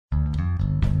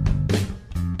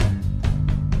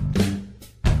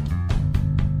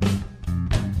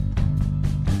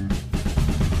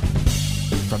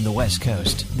the West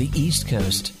Coast, the East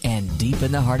Coast, and deep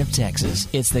in the heart of Texas.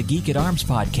 It's the Geek at Arms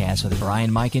podcast with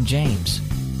Brian, Mike, and James.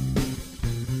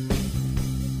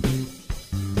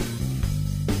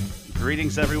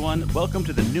 Greetings, everyone. Welcome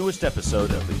to the newest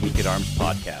episode of the Geek at Arms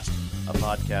podcast, a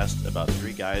podcast about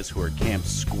three guys who are camped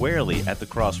squarely at the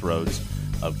crossroads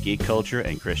of geek culture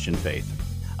and Christian faith.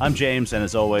 I'm James, and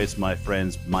as always, my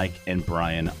friends Mike and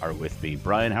Brian are with me.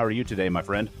 Brian, how are you today, my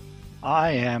friend?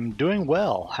 I am doing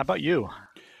well. How about you?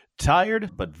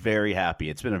 Tired, but very happy.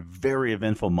 It's been a very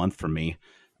eventful month for me,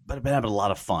 but I've been having a lot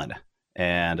of fun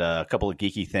and a couple of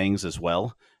geeky things as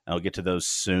well. I'll get to those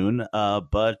soon,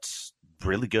 but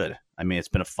really good. I mean, it's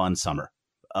been a fun summer.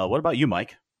 What about you,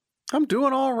 Mike? I'm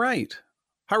doing all right.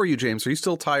 How are you, James? Are you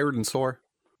still tired and sore?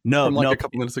 No, from a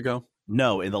couple minutes ago?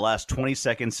 No, in the last 20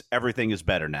 seconds, everything is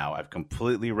better now. I've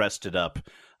completely rested up.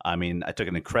 I mean, I took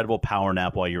an incredible power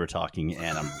nap while you were talking,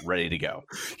 and I'm ready to go.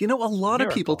 You know, a lot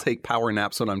of people take power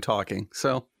naps when I'm talking.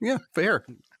 So, yeah, fair.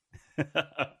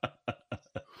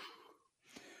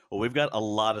 Well, we've got a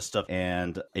lot of stuff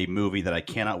and a movie that I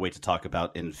cannot wait to talk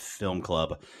about in Film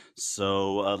Club.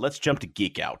 So let's jump to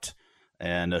Geek Out.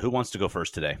 And who wants to go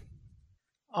first today?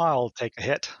 I'll take a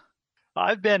hit.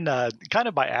 I've been kind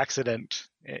of by accident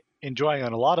enjoying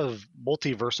a lot of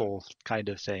multiversal kind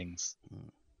of things.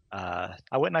 I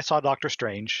went and I saw Doctor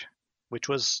Strange, which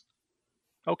was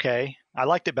okay. I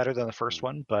liked it better than the first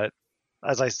one, but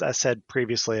as I said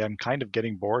previously, I'm kind of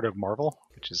getting bored of Marvel,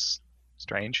 which is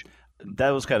strange. That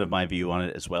was kind of my view on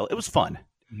it as well. It was fun.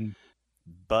 Mm-hmm.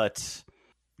 But,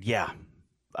 yeah,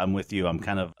 I'm with you. I'm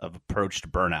kind of approached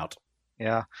burnout.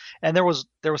 Yeah, and there was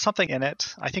something in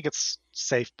it. I think it's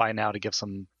safe by now to give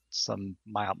some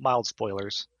mild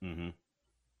spoilers. Mm-hmm.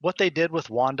 What they did with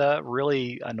Wanda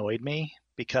really annoyed me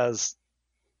because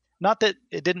not that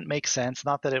it didn't make sense,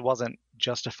 not that it wasn't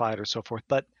justified or so forth,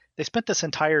 but they spent this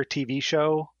entire TV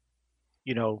show,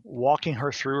 you know, walking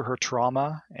her through her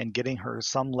trauma and getting her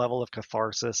some level of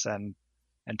catharsis and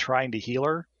trying to heal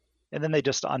her, and then they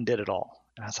just undid it all.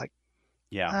 And I was like,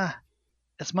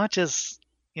 as much as,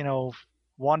 you know,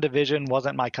 WandaVision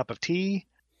wasn't my cup of tea,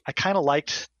 I kind of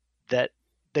liked that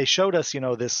they showed us, you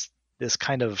know, this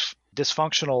kind of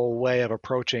dysfunctional way of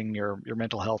approaching your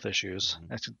mental health issues.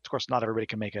 And of course, not everybody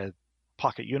can make a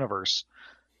pocket universe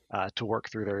to work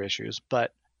through their issues,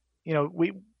 but you know,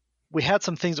 we had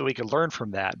some things that we could learn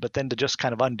from that, but then to just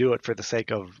kind of undo it for the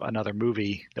sake of another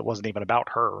movie that wasn't even about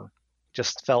her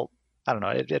just felt, I don't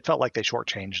know, it felt like they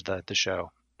shortchanged the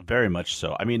show. Very much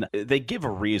so. I mean, they give a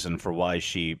reason for why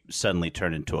she suddenly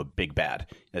turned into a big bad,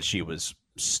 that she was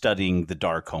studying the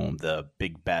Darkhold, the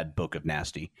big bad book of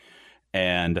nasty.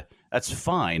 And that's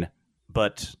fine,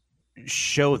 but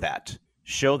show that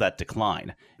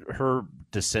decline. Her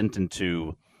descent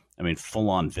into, I mean,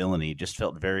 full-on villainy just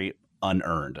felt very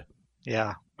unearned.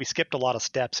 Yeah, we skipped a lot of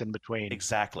steps in between.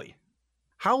 Exactly.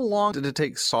 How long did it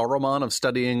take Saruman of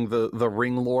studying the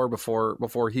ring lore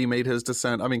before he made his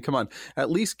descent? I mean, come on, at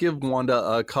least give Wanda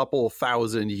a couple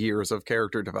thousand years of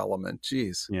character development.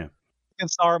 Jeez. Yeah. In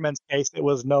Saruman's case, it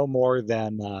was no more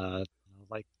than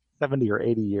like 70 or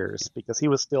 80 years, because he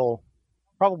was still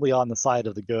probably on the side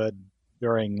of the good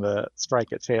during the strike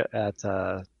at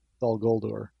Dol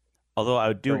Guldur. Although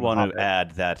I do want to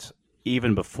add that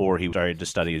even before he started to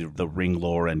study the ring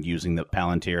lore and using the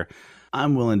Palantir,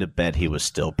 I'm willing to bet he was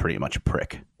still pretty much a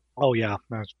prick. Oh, yeah.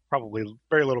 There's probably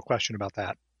very little question about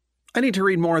that. I need to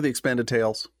read more of the Expanded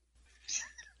Tales.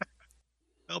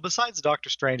 Well, besides Doctor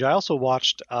Strange, I also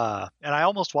watched, and I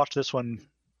almost watched this one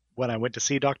when I went to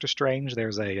see Doctor Strange.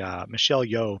 There's a Michelle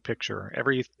Yeoh picture,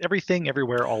 Everything,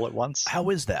 Everywhere, All at Once. How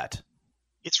is that?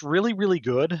 It's really, really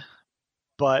good,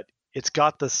 but it's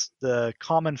got the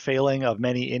common failing of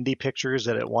many indie pictures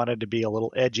that it wanted to be a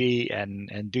little edgy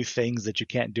and do things that you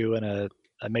can't do in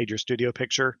a major studio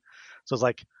picture. So it's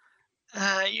like,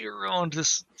 you ruined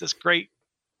this great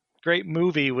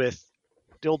movie with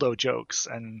dildo jokes,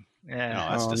 and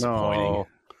that's disappointing. No.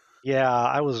 Yeah,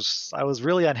 I was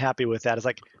really unhappy with that. It's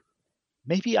like,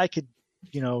 maybe I could,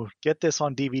 you know, get this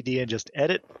on DVD and just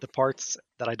edit the parts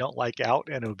that I don't like out,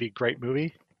 and it would be a great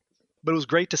movie. But it was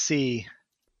great to see.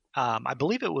 I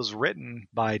believe it was written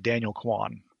by Daniel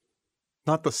Kwan.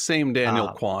 Not the same Daniel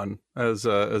Kwan as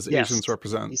yes, Asians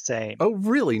Represent. The same. Oh,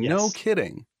 really? Yes. No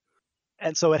kidding.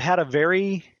 And so it had a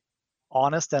very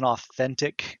honest and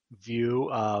authentic view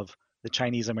of the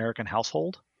Chinese American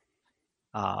household.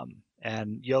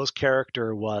 And Yeoh's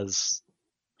character was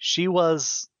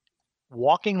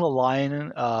walking the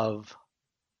line of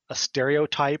a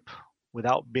stereotype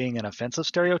without being an offensive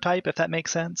stereotype, if that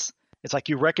makes sense. It's like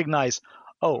you recognize,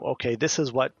 oh, okay, this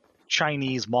is what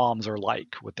Chinese moms are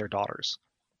like with their daughters.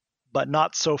 but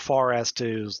not so far as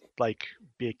to like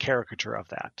be a caricature of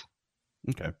that.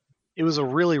 Okay. It was a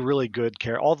really, really good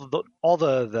all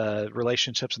the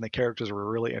relationships and the characters were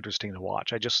really interesting to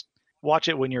watch. I just watch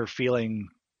it when you're feeling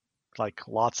like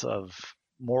lots of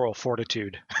moral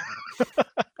fortitude.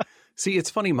 See, it's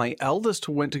funny. My eldest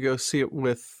went to go see it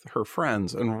with her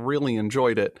friends and really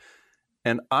enjoyed it.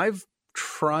 And I've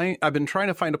been trying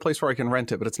to find a place where I can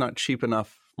rent it, but it's not cheap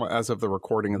enough as of the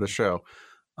recording of the show.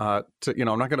 I'm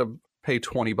not going to pay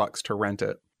 $20 to rent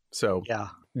it. So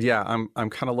yeah, I'm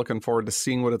kind of looking forward to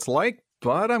seeing what it's like,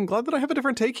 but I'm glad that I have a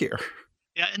different take here.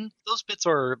 Yeah, and those bits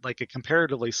are like a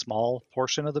comparatively small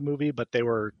portion of the movie, but they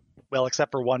were, well,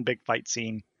 except for one big fight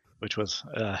scene, which was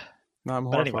I'm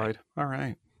horrified. Anyway, all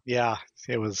right. Yeah,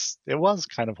 it was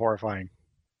kind of horrifying.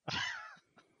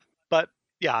 But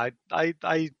yeah, I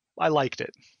liked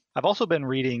it. I've also been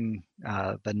reading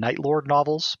the Night Lord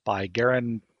novels by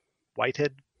Garen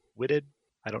Whitted.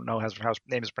 I don't know how his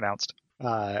name is pronounced.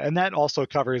 And that also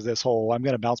covers this whole I'm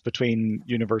going to bounce between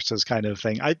universes kind of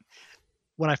thing.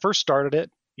 When I first started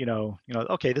it,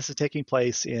 okay, this is taking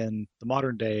place in the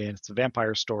modern day and it's a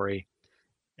vampire story.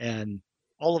 And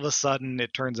all of a sudden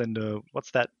it turns into,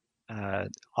 what's that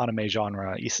anime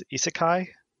genre? Isekai?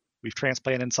 We've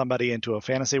transplanted somebody into a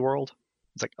fantasy world.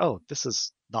 It's like, oh, this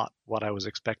is not what I was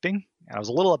expecting. And I was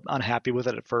a little unhappy with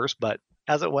it at first, but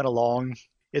as it went along,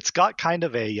 it's got kind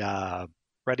of a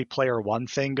Ready Player One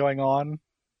thing going on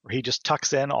where he just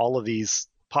tucks in all of these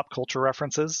pop culture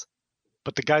references,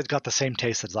 but the guy's got the same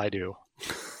taste as I do.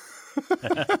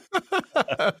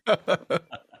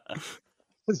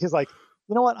 He's like,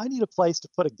 you know what? I need a place to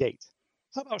put a gate.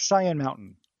 How about Cheyenne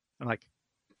Mountain? I'm like,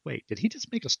 wait, did he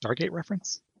just make a Stargate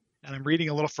reference? And I'm reading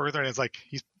a little further, and it's like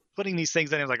he's putting these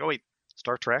things in. And he's like, oh wait,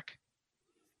 Star Trek.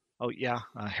 Oh yeah,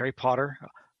 Harry Potter. Oh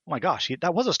my gosh,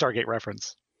 that was a Stargate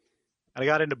reference. And I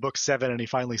got into book 7, and he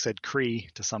finally said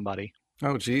Kree to somebody.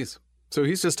 Oh geez, so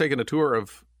he's just taking a tour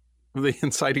of the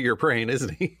inside of your brain,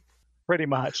 isn't he? Pretty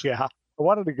much, yeah. I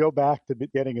wanted to go back to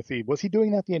getting a theme. Was he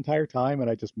doing that the entire time, and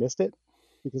I just missed it?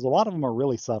 Because a lot of them are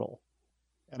really subtle.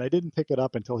 And I didn't pick it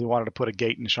up until he wanted to put a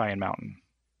gate in Cheyenne Mountain.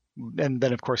 And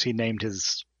then, of course, he named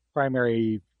his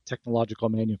primary technological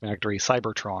manufactory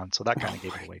Cybertron, so that kind of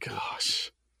gave it away.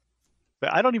 Gosh.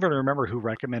 But I don't even remember who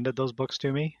recommended those books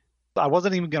to me. I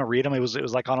wasn't even going to read them. It was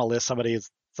like on a list.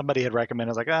 Somebody had recommended.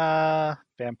 I was like,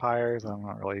 vampires. I'm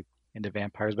not really into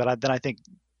vampires. But then I think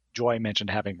Joy mentioned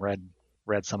having read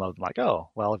some of them. Like, oh,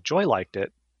 well, if Joy liked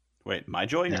it. Wait, my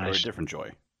Joy or a different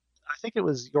Joy? I think it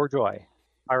was your Joy.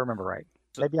 I remember right.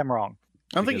 Maybe I'm wrong.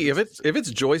 I'm thinking if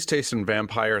it's Joy's taste in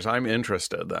vampires, I'm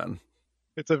interested then.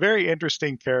 It's a very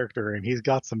interesting character, and he's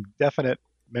got some definite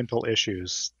mental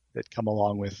issues that come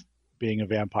along with being a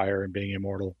vampire and being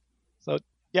immortal. So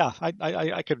yeah,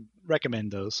 I could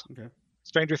recommend those. Okay.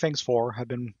 Stranger Things 4, I've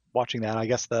been watching that. I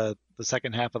guess the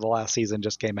second half of the last season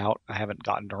just came out. I haven't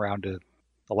gotten around to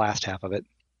the last half of it.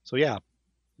 So yeah,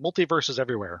 multiverses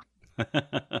everywhere.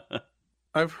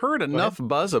 I've heard enough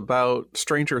buzz about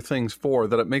Stranger Things 4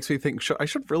 that it makes me think I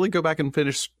should really go back and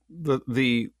finish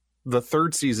the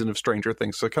third season of Stranger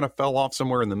Things. So it kind of fell off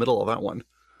somewhere in the middle of that one.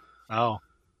 Oh.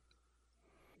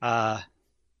 I'm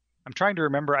trying to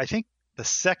remember. I think the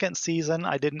second season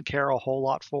I didn't care a whole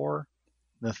lot for.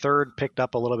 The third picked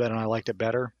up a little bit and I liked it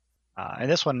better. And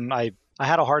this one, I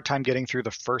had a hard time getting through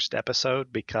the first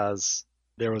episode because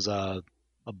there was a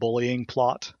bullying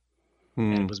plot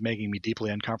and it was making me deeply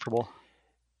uncomfortable.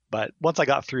 But once I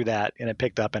got through that and it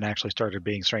picked up and actually started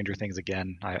being Stranger Things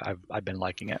again, I've been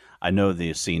liking it. I know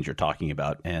the scenes you're talking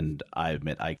about, and I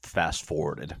admit I fast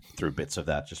forwarded through bits of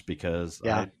that just because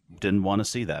I didn't want to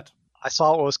see that. I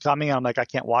saw what was coming, and I'm like, I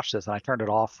can't watch this, and I turned it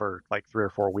off for like 3 or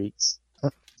 4 weeks.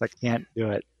 I can't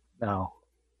do it. No.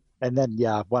 And then,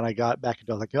 when I got back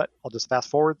into it, I was like, I'll just fast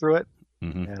forward through it,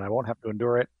 and I won't have to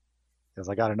endure it because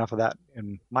I got enough of that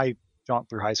in my jaunt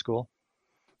through high school.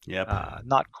 Yep.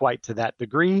 Not quite to that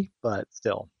degree, but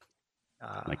still.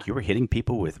 Like you were hitting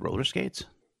people with roller skates?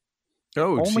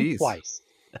 Oh, only twice.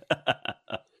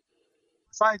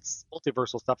 Besides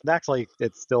multiversal stuff, and actually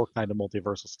it's still kind of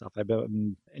multiversal stuff. I've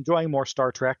been enjoying more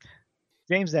Star Trek.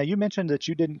 James, now you mentioned that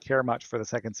you didn't care much for the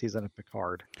second season of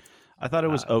Picard. I thought it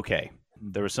was okay.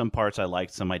 There were some parts I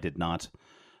liked, some I did not.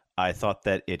 I thought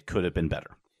that it could have been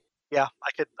better. Yeah,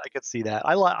 I could see that.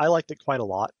 I liked it quite a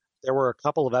lot. There were a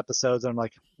couple of episodes and I'm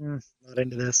like, not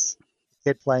into this.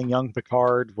 Kid playing young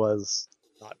Picard was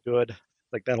not good.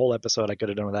 Like that whole episode I could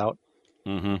have done without.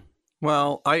 Mm-hmm.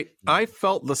 Well, I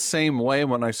felt the same way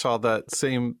when I saw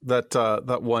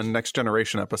that one Next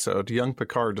Generation episode. Young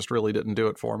Picard just really didn't do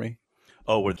it for me.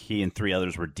 Oh, where he and 3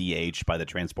 others were DH'd by the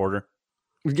transporter?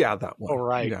 Yeah, that one. Oh,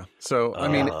 right. Yeah. So I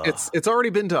mean, it's already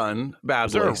been done badly.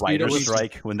 Was there a so you don't writer's need to-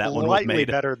 strike when that one was made?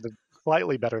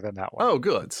 Slightly better than that one. Oh,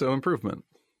 good. So improvement.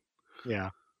 Yeah.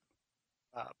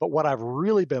 But what I've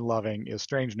really been loving is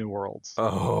Strange New Worlds.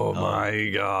 Oh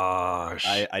my gosh.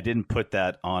 I didn't put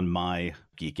that on my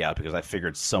geek out because I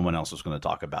figured someone else was going to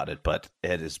talk about it, but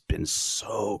it has been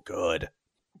so good.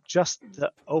 Just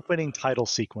the opening title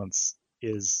sequence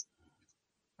is,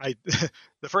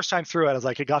 the first time through it, I was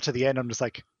like, it got to the end, I'm just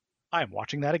like, I'm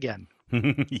watching that again.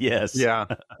 Yes. Yeah.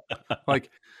 Like,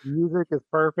 Music is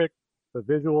perfect. The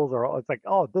visuals are all, it's like,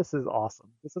 oh, this is awesome.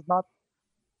 This is not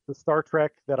the Star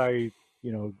Trek that I,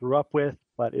 grew up with,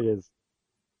 but it is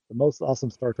the most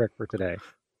awesome Star Trek for today.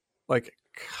 like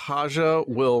Kaja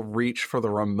will reach for the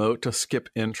remote to skip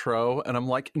intro, and I'm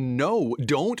like, no,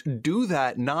 don't do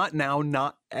that. Not now,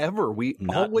 not ever. We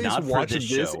always not for watch this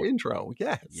this show. intro.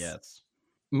 Yes. Yes.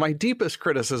 My deepest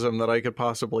criticism that I could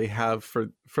possibly have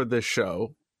for this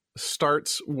show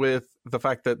starts with the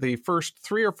fact that the first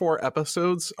 3 or 4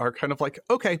 episodes are kind of like,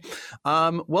 okay,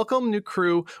 welcome new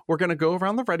crew. We're going to go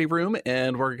around the ready room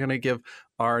and we're going to give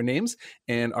our names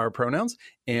and our pronouns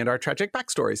and our tragic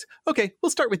backstories. Okay, we'll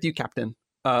start with you, Captain.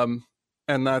 And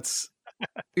that's,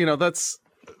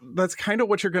 that's kind of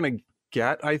what you're going to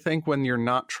get, I think, when you're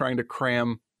not trying to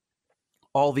cram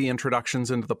all the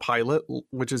introductions into the pilot,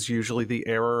 which is usually the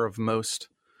error of most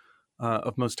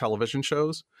television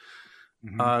shows.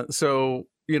 Mm-hmm. So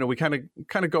we kind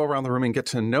of go around the room and get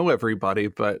to know everybody,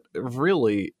 but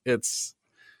really it's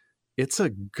a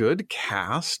good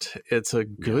cast. It's a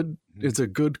good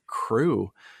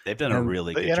crew. They've done a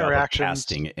really good job of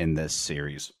casting in this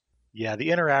series. Yeah,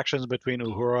 the interactions between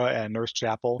Uhura and Nurse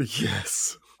Chapel.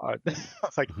 Yes.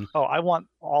 It's like, oh, I want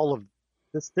all of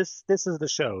this. This is the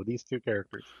show. These 2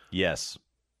 characters. Yes.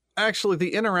 Actually,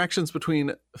 the interactions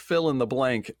between Phil in the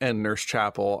Blank and Nurse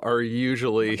Chapel are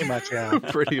usually pretty much, yeah.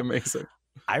 pretty amazing.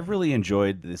 I really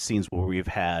enjoyed the scenes where we've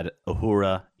had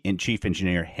Uhura and Chief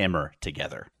Engineer Hemmer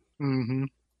together. Mm-hmm.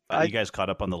 You guys caught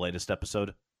up on the latest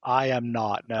episode? I am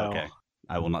not, no. Okay.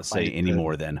 I will not say any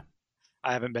more then.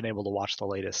 I haven't been able to watch the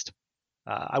latest.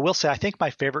 I will say, I think my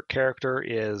favorite character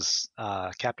is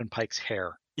Captain Pike's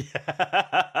hair.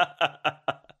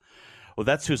 Well,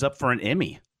 that's who's up for an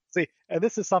Emmy. See, and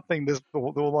this is something that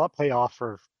will not pay off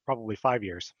for probably 5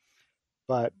 years.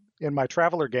 But in my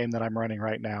Traveler game that I'm running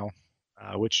right now,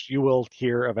 which you will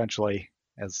hear eventually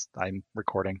as I'm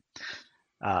recording,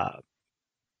 at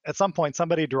some point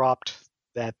somebody dropped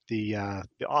that the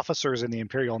officers in the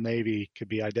Imperial Navy could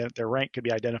be their rank could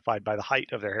be identified by the height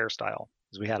of their hairstyle.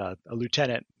 Because we had a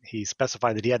lieutenant, he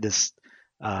specified that he had this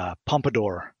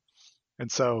pompadour,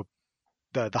 and so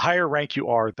the higher rank you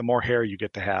are, the more hair you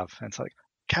get to have. And it's like,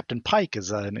 Captain Pike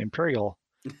is an Imperial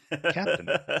captain.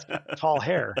 He's got tall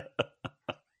hair.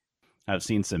 I've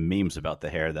seen some memes about the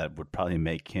hair that would probably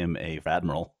make him a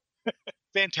admiral.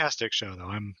 Fantastic show,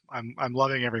 though. I'm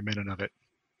loving every minute of it.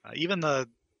 Even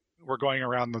we're going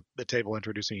around the table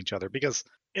introducing each other, because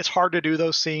it's hard to do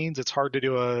those scenes. It's hard to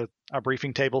do a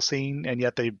briefing table scene, and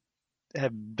yet they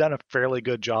have done a fairly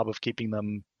good job of keeping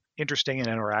them interesting and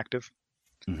interactive.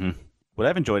 Mm-hmm. What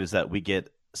I've enjoyed is that we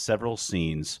get several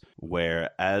scenes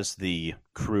where, as the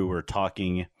crew are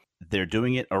talking, they're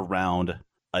doing it around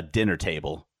a dinner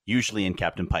table, usually in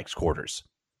Captain Pike's quarters.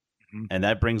 Mm-hmm. And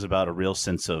that brings about a real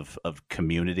sense of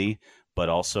community, but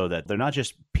also that they're not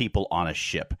just people on a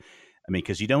ship. I mean,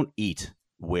 because you don't eat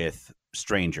with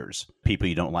strangers, people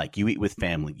you don't like. You eat with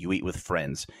family, you eat with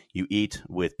friends, you eat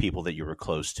with people that you were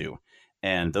close to.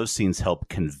 And those scenes help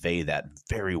convey that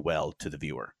very well to the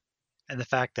viewer. And the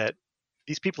fact that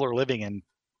these people are living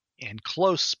in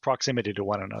close proximity to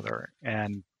one another,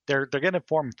 and they're going to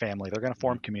form family. They're going to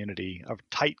form community, a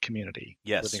tight community,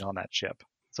 living on that ship.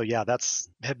 So yeah,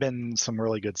 have been some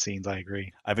really good scenes. I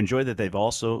agree. I've enjoyed that they've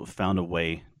also found a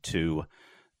way to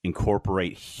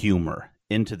incorporate humor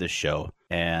into the show.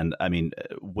 And I mean,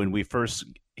 when we first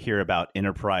hear about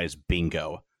Enterprise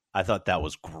Bingo, I thought that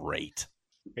was great.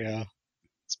 Yeah.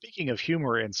 Speaking of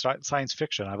humor in science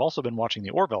fiction, I've also been watching The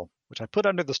Orville, which I put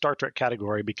under the Star Trek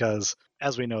category because,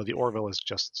 as we know, The Orville is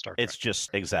just Star Trek. It's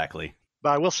just, exactly. But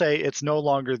I will say it's no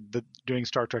longer doing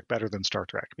Star Trek better than Star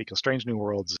Trek, because Strange New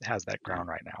Worlds has that crown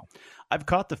right now. I've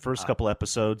caught the first couple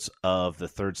episodes of the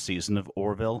 3rd season of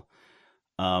Orville.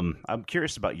 I'm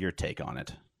curious about your take on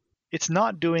it. It's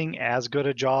not doing as good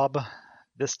a job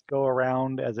this go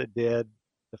around as it did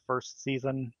the first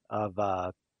season of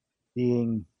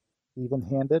being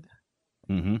even-handed.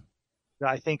 Mm-hmm.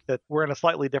 I think that we're in a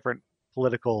slightly different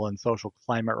political and social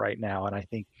climate right now, and I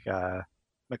think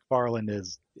McFarlane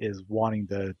is wanting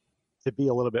to be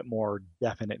a little bit more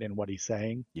definite in what he's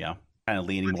saying. Yeah. kind of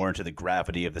leaning more into the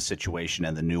gravity of the situation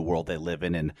and the new world they live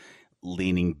in, and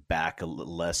leaning back a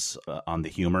little less on the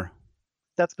humor.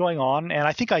 That's going on, and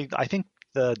I think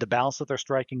the balance that they're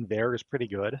striking there is pretty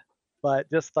good. But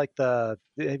just like have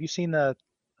you seen the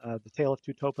Tale of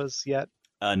Two Topas yet?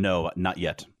 No, not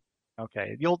yet.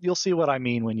 Okay, you'll see what I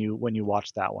mean when you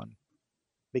watch that one,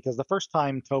 because the first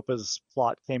time Topa's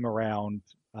plot came around,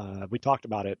 we talked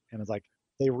about it, and it's like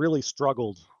they really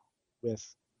struggled with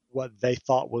what they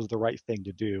thought was the right thing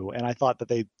to do, and I thought that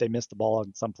they missed the ball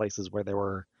in some places where they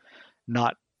were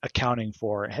not accounting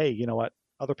for, hey, you know what,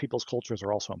 other people's cultures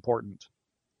are also important,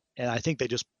 and I think they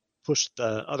just pushed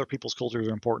the other people's cultures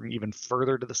are important even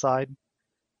further to the side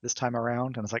this time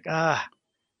around, and it's like,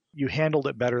 you handled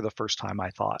it better the first time,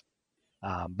 I thought.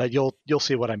 But you'll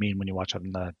see what I mean when you watch it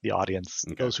in the audience.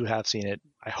 Okay. Those who have seen it,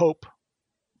 I hope,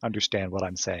 understand what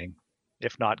I'm saying.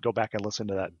 If not, go back and listen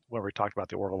to that when we talked about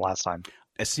the Orville last time.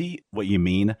 I see what you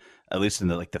mean, at least in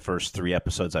the first 3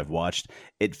 episodes I've watched.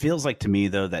 It feels like to me,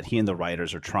 though, that he and the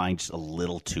writers are trying just a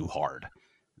little too hard.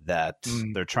 That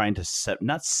they're trying to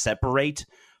not separate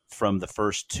from the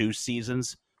first 2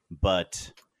 seasons,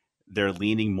 but they're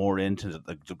leaning more into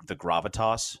the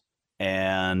gravitas.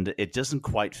 And it doesn't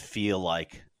quite feel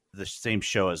like the same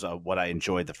show as what I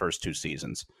enjoyed the first 2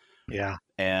 seasons. Yeah.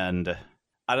 And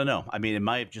I don't know. I mean, it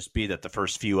might just be that the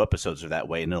first few episodes are that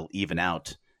way and it'll even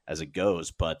out as it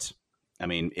goes. But, I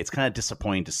mean, it's kind of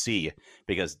disappointing to see,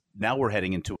 because now we're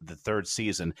heading into the 3rd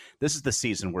season. This is the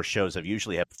season where shows have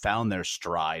found their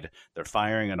stride. They're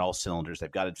firing on all cylinders.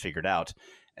 They've got it figured out.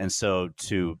 And so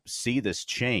to see this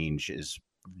change is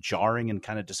jarring and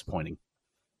kind of disappointing.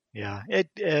 Yeah,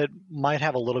 it might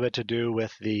have a little bit to do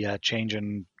with the change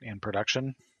in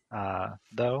production,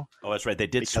 though. Oh, that's right. They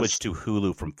did switch to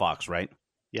Hulu from Fox, right?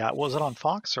 Yeah, was it on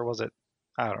Fox or was it?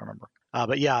 I don't remember.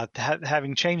 But yeah,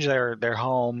 having changed their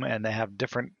home, and they have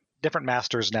different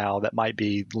masters now that might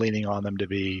be leaning on them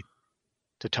to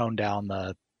tone down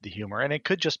the humor, and it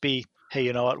could just be, hey,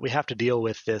 you know what? We have to deal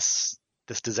with this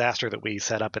disaster that we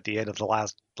set up at the end of the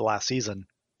last season,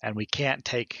 and we can't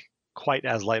take quite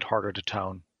as lighthearted a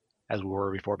tone as we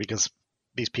were before, because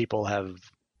these people have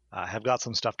got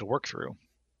some stuff to work through,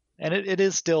 and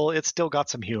it's still got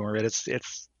some humor.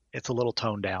 It's a little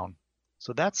toned down.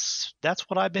 So that's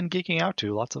what I've been geeking out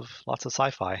to. Lots of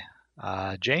sci-fi.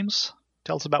 James,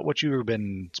 tell us about what you've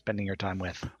been spending your time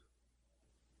with.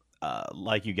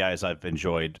 Like you guys, I've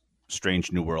enjoyed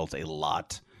Strange New Worlds a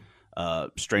lot.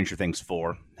 Stranger Things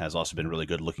 4 has also been really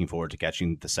good. Looking forward to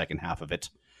catching the second half of it.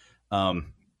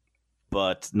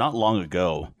 But not long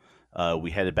ago,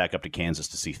 we headed back up to Kansas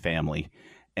to see family.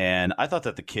 And I thought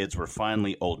that the kids were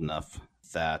finally old enough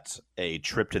that a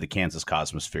trip to the Kansas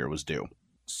Cosmosphere was due.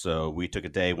 So we took a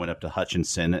day, went up to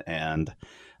Hutchinson, and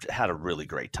had a really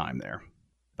great time there.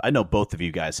 I know both of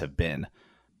you guys have been,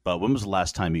 but when was the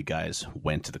last time you guys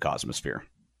went to the Cosmosphere?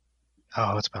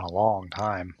 Oh, it's been a long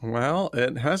time. Well,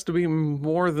 it has to be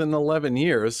more than 11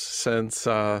 years since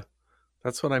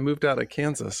that's when I moved out of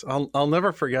Kansas. I'll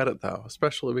never forget it, though,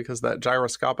 especially because that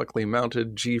gyroscopically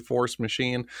mounted G-force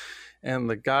machine, and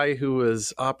the guy who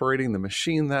was operating the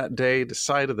machine that day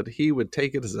decided that he would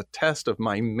take it as a test of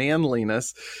my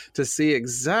manliness to see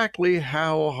exactly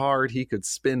how hard he could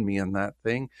spin me in that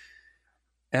thing.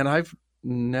 And I've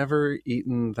never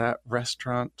eaten that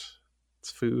restaurant's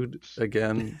food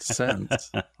again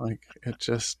since.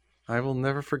 I will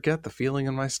never forget the feeling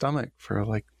in my stomach for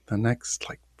the next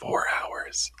 4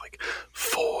 hours.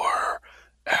 4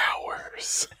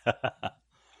 hours.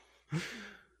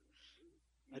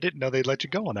 I didn't know they'd let you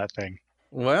go on that thing.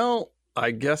 Well,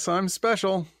 I guess I'm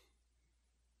special.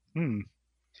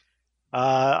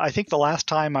 I think the last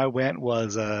time I went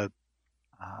was a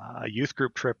youth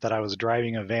group trip that I was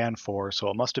driving a van for, so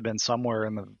it must have been somewhere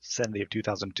in the vicinity of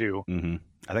 2002. Mm-hmm.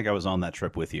 I think I was on that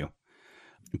trip with you.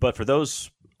 But for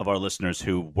those of our listeners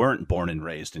who weren't born and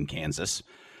raised in Kansas,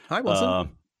 I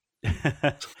wasn't.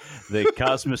 The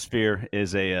Cosmosphere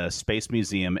is a space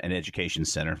museum and education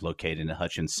center located in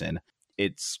Hutchinson.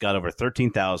 It's got over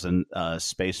 13,000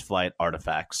 spaceflight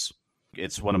artifacts.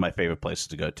 It's one of my favorite places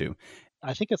to go to.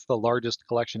 I think it's the largest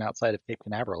collection outside of Cape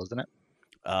Canaveral, isn't it?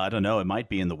 I don't know. It might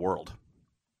be in the world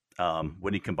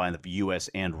when you combine the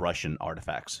U.S. and Russian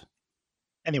artifacts.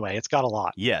 Anyway, it's got a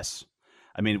lot. Yes.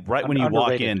 I mean, when you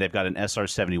walk in, they've got an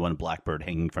SR-71 Blackbird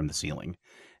hanging from the ceiling.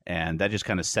 And that just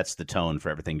kind of sets the tone for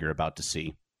everything you're about to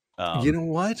see. You know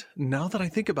what? Now that I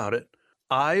think about it,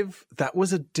 that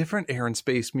was a different Air and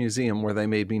Space Museum where they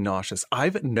made me nauseous.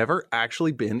 I've never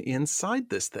actually been inside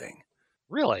this thing.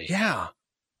 Really? Yeah.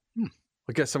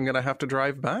 I guess I'm going to have to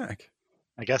drive back.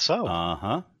 I guess so.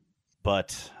 Uh-huh.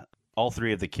 But all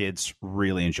 3 of the kids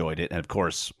really enjoyed it. And of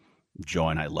course,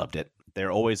 join. I loved it.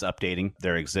 They're always updating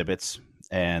their exhibits,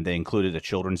 and they included a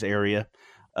children's area.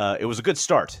 It was a good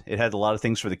start. It had a lot of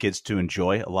things for the kids to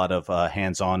enjoy, a lot of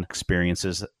hands-on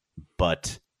experiences,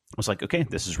 but I was like, okay,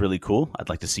 this is really cool. I'd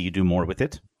like to see you do more with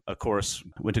it. Of course,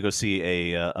 went to go see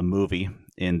a movie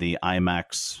in the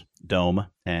IMAX dome,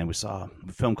 and we saw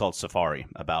a film called Safari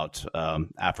about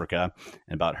Africa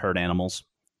and about herd animals.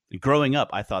 Growing up,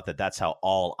 I thought that that's how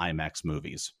all IMAX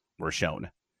movies were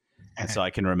shown. And so I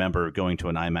can remember going to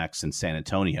an IMAX in San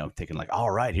Antonio, thinking like,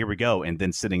 all right, here we go. And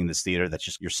then sitting in this theater that's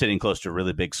just, you're sitting close to a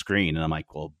really big screen. And I'm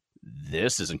like, well,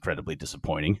 this is incredibly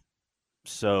disappointing.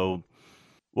 So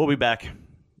we'll be back.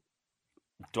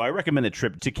 Do I recommend a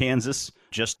trip to Kansas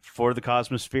just for the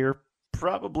Cosmosphere?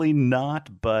 Probably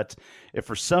not. But if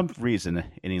for some reason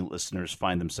any listeners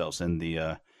find themselves in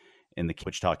the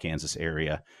Wichita, Kansas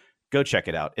area, go check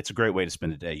it out. It's a great way to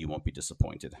spend a day. You won't be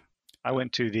disappointed. I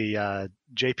went to the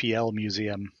JPL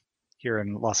Museum here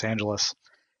in Los Angeles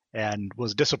and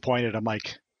was disappointed. I'm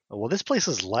like, well, this place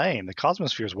is lame. The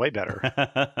Cosmosphere is way better.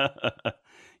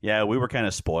 Yeah, we were kind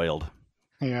of spoiled.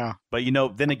 Yeah. But,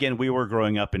 then again, we were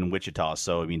growing up in Wichita,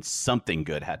 so, something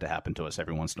good had to happen to us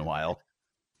every once in a while.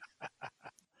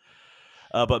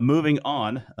 But moving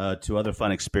on to other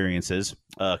fun experiences,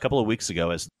 a couple of weeks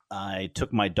ago, as I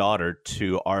took my daughter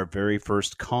to our very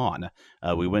first con,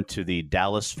 we went to the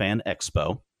Dallas Fan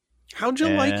Expo. How'd you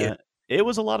like it? It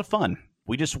was a lot of fun.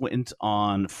 We just went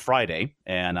on Friday,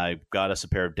 and I got us a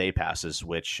pair of day passes,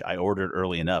 which I ordered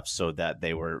early enough so that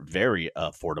they were very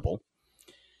affordable.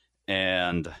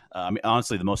 And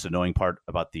honestly, the most annoying part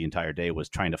about the entire day was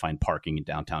trying to find parking in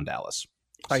downtown Dallas.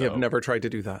 I have never tried to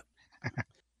do that.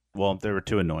 Well, there were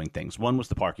two annoying things. One was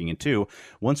the parking, and two,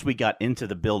 once we got into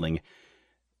the building,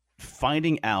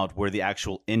 finding out where the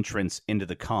actual entrance into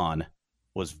the con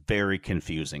was very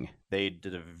confusing. They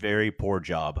did a very poor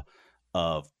job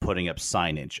of putting up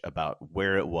signage about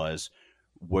where it was,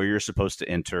 where you're supposed to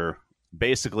enter.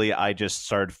 Basically, I just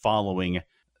started following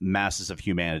masses of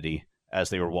humanity as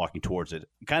they were walking towards it.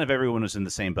 Kind of everyone was in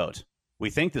the same boat. We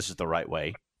think this is the right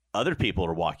way. Other people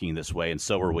are walking this way, and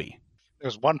so are we.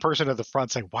 There's one person at the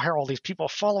front saying, why are all these people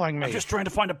following me? I'm just trying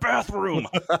to find a bathroom.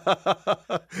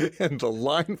 And the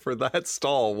line for that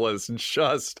stall was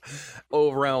just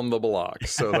around the block.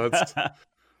 So that's...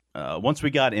 Once we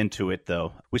got into it,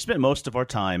 though, we spent most of our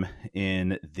time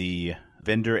in the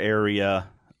vendor area,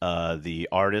 the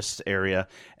artist area,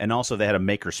 and also they had a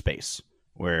maker space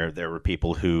where there were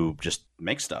people who just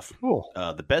make stuff. Cool.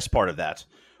 The best part of that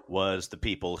was the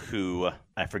people who,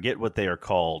 I forget what they are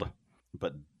called,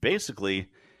 but basically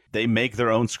they make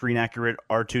their own screen-accurate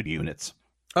R2 units.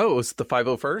 Oh, is it the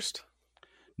 501st?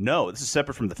 No, this is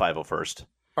separate from the 501st.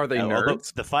 Are they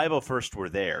nerds? The 501st were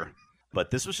there,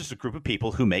 but this was just a group of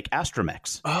people who make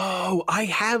astromechs. Oh, I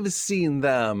have seen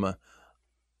them.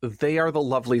 They are the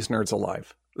loveliest nerds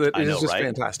alive. It is just right?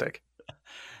 Fantastic.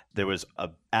 There was a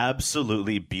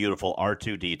absolutely beautiful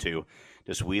R2-D2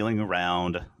 just wheeling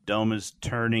around. Dome is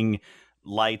turning,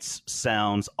 lights,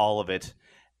 sounds, all of it.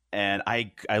 And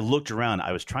I looked around.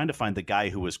 I was trying to find the guy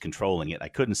who was controlling it. I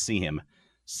couldn't see him.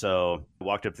 So I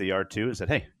walked up to the R2 and said,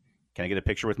 hey, can I get a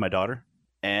picture with my daughter?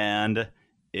 And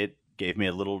it gave me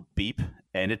a little beep,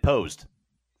 and it posed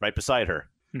right beside her.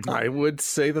 I would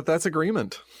say that that's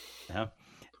agreement. Yeah.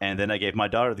 And then I gave my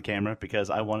daughter the camera because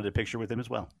I wanted a picture with him as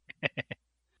well.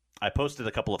 I posted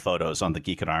a couple of photos on the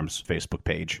Geek at Arms Facebook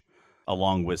page,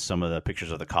 along with some of the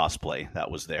pictures of the cosplay that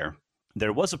was there.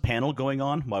 There was a panel going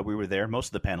on while we were there. Most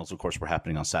of the panels, of course, were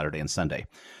happening on Saturday and Sunday.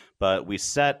 But we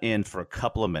sat in for a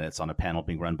couple of minutes on a panel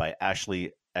being run by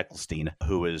Ashley Eccleston,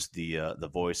 who is the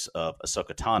voice of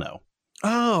Ahsoka Tano.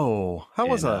 Oh, how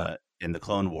was that? In the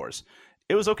Clone Wars.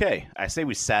 It was okay. I say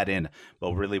we sat in,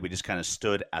 but really we just kind of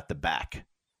stood at the back.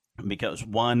 Because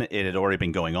one, it had already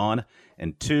been going on,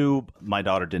 and two, my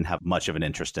daughter didn't have much of an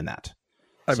interest in that.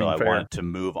 I wanted to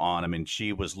move on.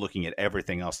 She was looking at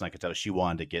everything else, and I could tell she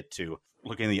wanted to get to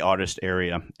looking in the artist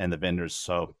area and the vendors.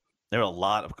 So there are a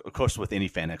lot of course, with any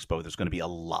fan expo, there's going to be a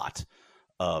lot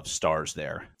of stars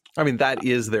there. That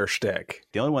is their shtick.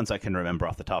 The only ones I can remember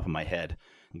off the top of my head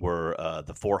were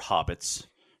the four hobbits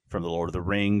from The Lord of the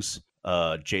Rings,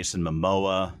 Jason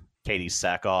Momoa, Katie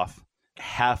Sackhoff.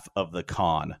 Half of the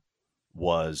con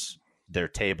was their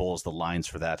tables, the lines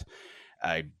for that.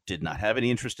 I did not have any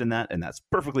interest in that, and that's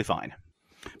perfectly fine.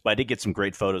 But I did get some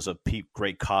great photos of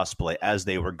great cosplay as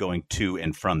they were going to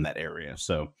and from that area.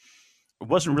 So I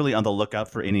wasn't really on the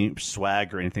lookout for any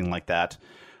swag or anything like that.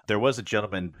 There was a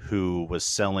gentleman who was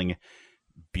selling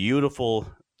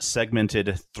beautiful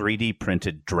segmented 3D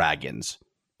printed dragons.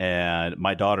 And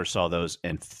my daughter saw those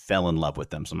and fell in love with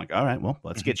them. So I'm like, all right, well,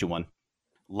 let's get you one.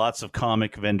 Lots of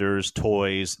comic vendors,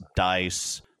 toys,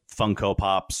 dice, Funko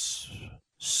Pops.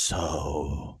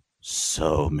 So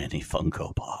many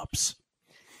Funko Pops.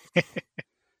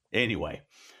 Anyway,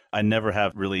 I never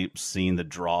have really seen the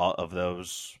draw of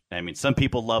those. I mean, some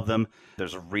people love them.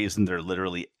 There's a reason they're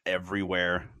literally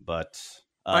everywhere, but...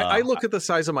 I look at the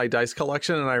size of my dice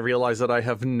collection and I realize that I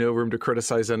have no room to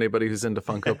criticize anybody who's into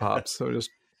Funko Pops. So just...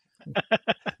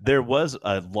 There was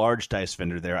a large dice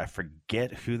vendor there. I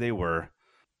forget who they were.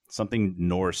 Something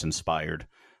Norse inspired.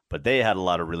 But they had a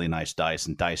lot of really nice dice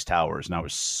and dice towers, and I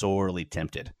was sorely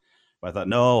tempted. But I thought,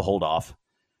 no, hold off.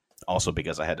 Also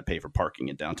because I had to pay for parking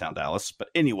in downtown Dallas. But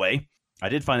anyway, I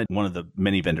did find one of the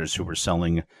many vendors who were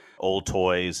selling old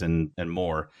toys and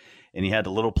more. And he had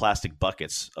little plastic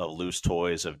buckets of loose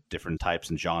toys of different types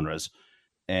and genres.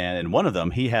 And in one of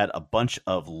them, he had a bunch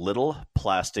of little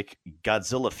plastic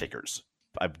Godzilla figures.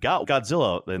 I've got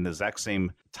Godzilla in the exact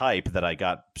same type that I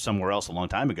got somewhere else a long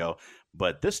time ago.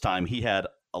 But this time, he had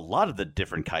a lot of the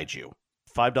different kaiju.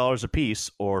 $5 a piece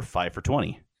or 5 for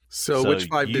 $20. So which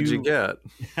 5 did you get?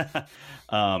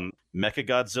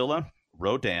 Mechagodzilla,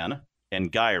 Rodan,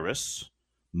 Anguirus,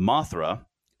 Mothra,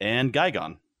 and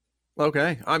Gigon.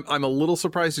 Okay. I'm a little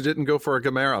surprised you didn't go for a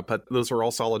Gamera, but those are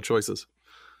all solid choices.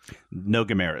 No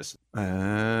Gameras.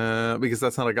 Because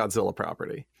that's not a Godzilla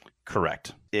property.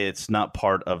 Correct. It's not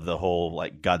part of the whole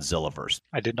Godzilla verse.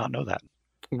 I did not know that.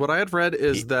 What I had read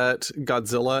is that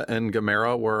Godzilla and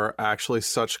Gamera were actually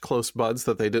such close buds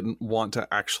that they didn't want to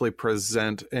actually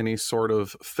present any sort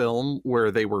of film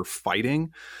where they were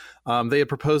fighting. They had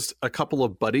proposed a couple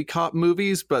of buddy cop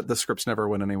movies, but the scripts never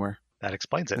went anywhere. That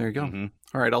explains it. There you go. Mm-hmm.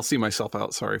 All right, I'll see myself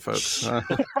out. Sorry, folks.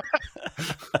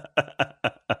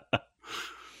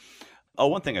 Oh,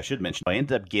 one thing I should mention, I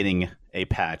ended up getting a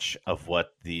patch of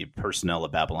what the personnel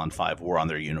of Babylon 5 wore on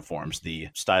their uniforms. The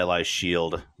stylized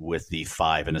shield with the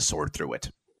 5 and a sword through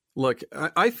it. Look,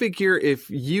 I figure if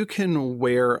you can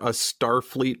wear a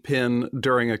Starfleet pin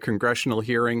during a congressional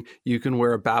hearing, you can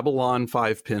wear a Babylon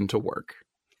 5 pin to work.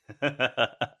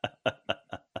 But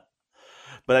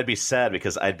I'd be sad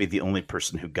because I'd be the only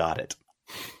person who got it.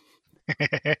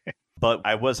 But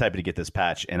I was happy to get this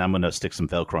patch, and I'm going to stick some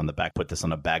Velcro on the back, put this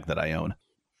on a bag that I own.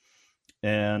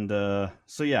 And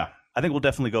so, yeah, I think we'll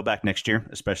definitely go back next year,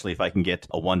 especially if I can get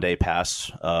a one-day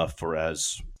pass for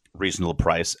as reasonable a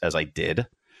price as I did.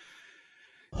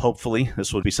 Hopefully,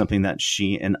 this will be something that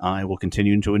she and I will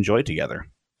continue to enjoy together.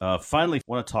 Finally, I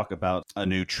want to talk about a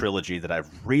new trilogy that I've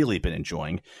really been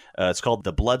enjoying. It's called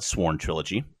the Bloodsworn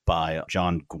Trilogy by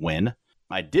John Gwynne.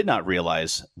 I did not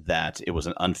realize that it was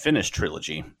an unfinished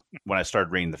trilogy when I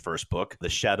started reading the first book, The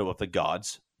Shadow of the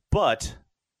Gods. But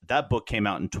that book came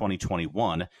out in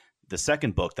 2021. The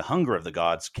second book, The Hunger of the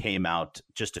Gods, came out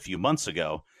just a few months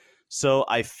ago. So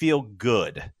I feel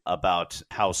good about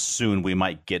how soon we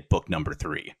might get book number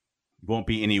 3. Won't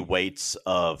be any waits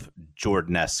of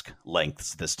Jordan-esque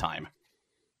lengths this time.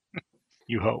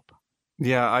 You hope.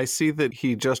 Yeah, I see that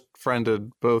he just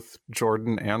friended both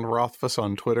Jordan and Rothfuss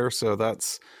on Twitter, so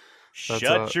that's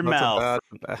Shut your mouth.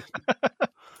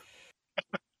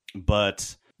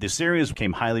 But the series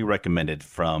became highly recommended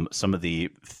from some of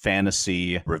the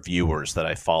fantasy reviewers that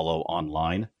I follow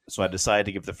online. So I decided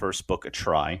to give the first book a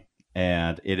try,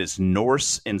 and it is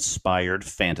Norse-inspired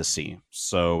fantasy.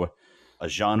 So a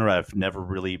genre I've never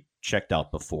really checked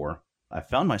out before. I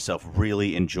found myself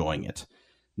really enjoying it.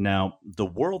 Now, the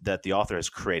world that the author has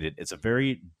created is a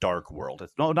very dark world.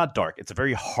 No, not dark. It's a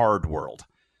very hard world.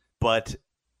 But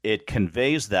it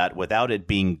conveys that without it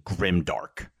being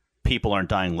grimdark. People aren't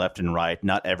dying left and right.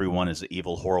 Not everyone is an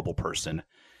evil, horrible person.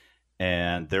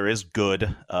 And there is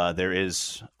good. There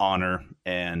is honor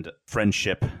and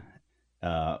friendship.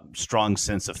 Strong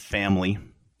sense of family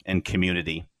and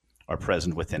community are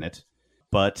present within it.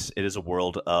 But it is a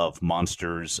world of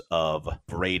monsters, of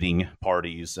raiding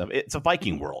parties. It's a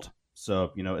Viking world.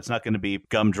 So, it's not going to be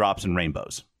gumdrops and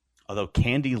rainbows. Although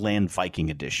Candyland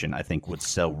Viking Edition, I think, would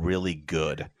sell really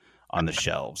good on the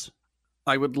shelves.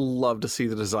 I would love to see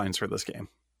the designs for this game.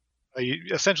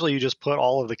 Essentially, you just put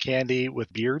all of the candy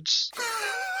with beards,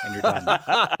 and you're done.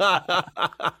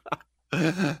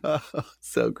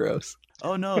 So gross.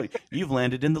 Oh, no. You've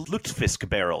landed in the Lutefisk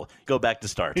barrel. Go back to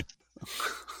start.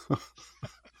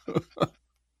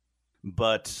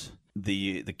 But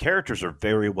the characters are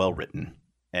very well written,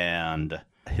 and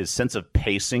his sense of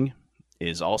pacing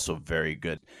is also very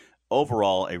good.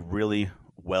 Overall, a really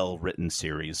well written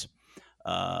series,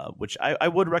 which I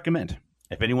would recommend.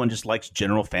 If anyone just likes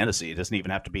general fantasy, it doesn't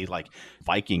even have to be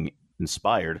Viking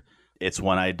inspired. It's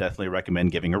one I definitely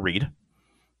recommend giving a read.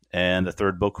 And the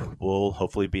third book will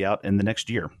hopefully be out in the next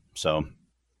year. So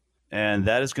And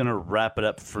that is going to wrap it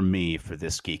up for me for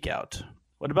this Geek Out.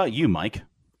 What about you, Mike?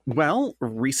 Well,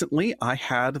 recently I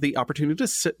had the opportunity to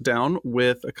sit down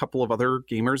with a couple of other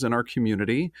gamers in our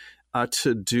community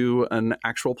to do an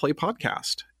actual play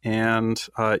podcast. And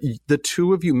the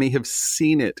two of you may have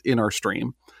seen it in our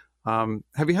stream.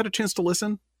 Have you had a chance to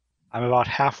listen? I'm about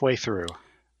halfway through.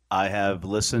 I have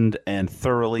listened and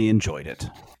thoroughly enjoyed it.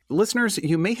 Listeners,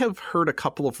 you may have heard a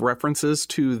couple of references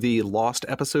to the lost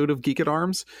episode of Geek at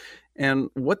Arms. And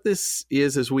what this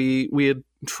is we had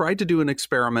tried to do an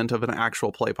experiment of an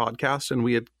actual play podcast, and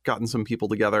we had gotten some people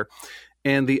together,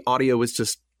 and the audio was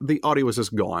just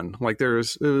gone. Like it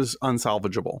was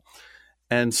unsalvageable.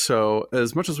 And so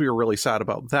as much as we were really sad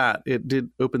about that, it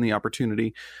did open the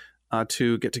opportunity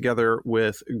to get together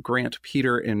with Grant,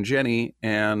 Peter, and Jenny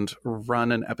and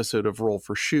run an episode of Roll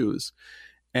for Shoes.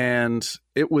 And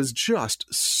it was just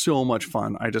so much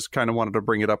fun. I just kind of wanted to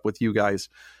bring it up with you guys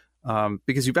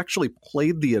because you've actually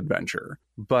played the adventure.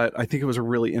 But I think it was a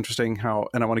really interesting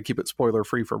and I want to keep it spoiler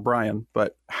free for Brian,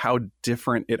 but how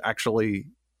different it actually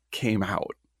came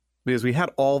out. Because we had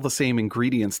all the same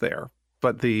ingredients there,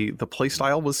 but the play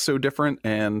style was so different,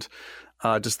 and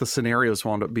just the scenarios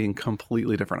wound up being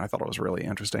completely different. I thought it was really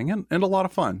interesting and a lot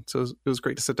of fun. So it was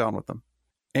great to sit down with them.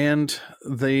 And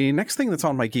the next thing that's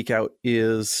on my Geek Out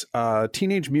is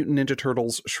Teenage Mutant Ninja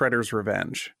Turtles Shredder's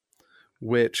Revenge,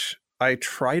 which I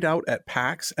tried out at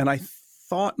PAX, and I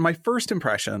thought my first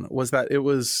impression was that it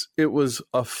was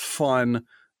a fun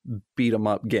beat 'em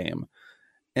up game.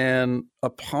 And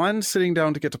upon sitting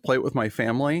down to get to play it with my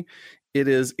family, it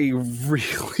is a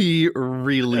really,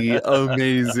 really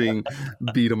amazing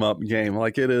beat 'em up game.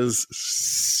 Like, it is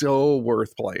so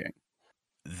worth playing.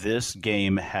 This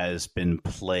game has been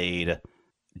played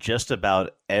just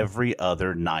about every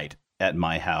other night at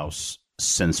my house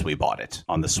since we bought it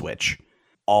on the Switch.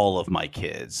 All of my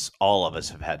kids, all of us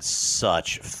have had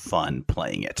such fun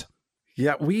playing it.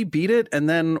 Yeah, we beat it, and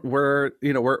then we're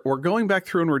going back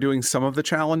through and we're doing some of the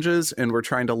challenges, and we're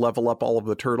trying to level up all of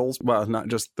the turtles. Well, not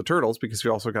just the turtles, because we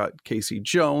also got Casey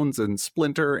Jones and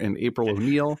Splinter and April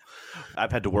O'Neil.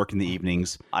 I've had to work in the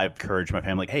evenings. I've encouraged my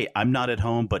family, like, hey, I'm not at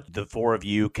home, but the four of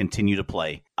you continue to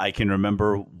play. I can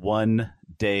remember one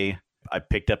day I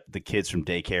picked up the kids from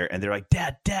daycare, and they're like,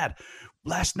 Dad,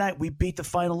 last night we beat the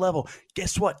final level.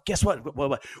 Guess what?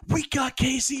 What? We got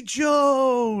Casey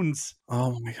Jones.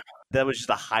 Oh my God. That was just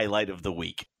the highlight of the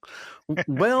week.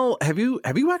 Well, have you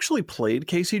actually played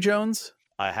Casey Jones?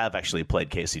 I have actually played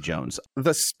Casey Jones.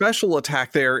 The special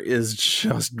attack there is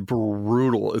just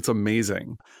brutal. It's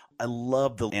amazing. I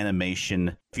love the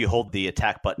animation. If you hold the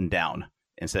attack button down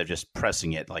instead of just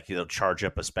pressing it, like it'll charge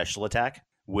up a special attack.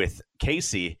 With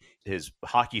Casey, his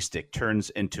hockey stick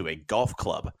turns into a golf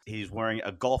club. He's wearing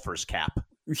a golfer's cap.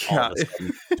 Yeah.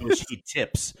 Which he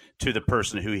tips to the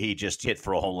person who he just hit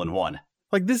for a hole-in-one.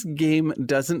 Like, this game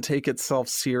doesn't take itself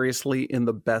seriously in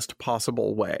the best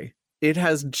possible way. It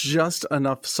has just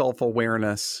enough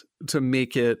self-awareness to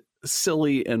make it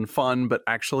silly and fun, but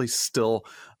actually still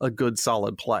a good,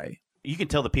 solid play. You can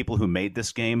tell the people who made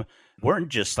this game weren't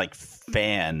just like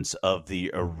fans of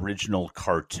the original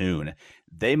cartoon.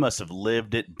 They must have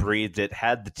lived it, breathed it,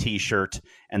 had the t-shirt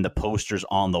and the posters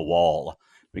on the wall,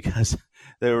 because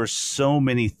there were so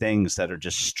many things that are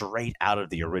just straight out of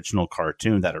the original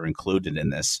cartoon that are included in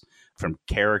this, from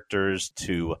characters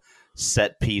to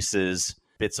set pieces,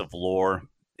 bits of lore.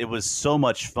 It was so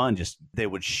much fun. Just they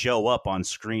would show up on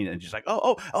screen and just like,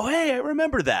 oh, hey, I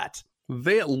remember that.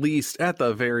 They at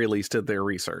the very least, did their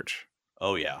research.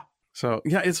 Oh, yeah. So,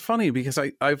 yeah, it's funny because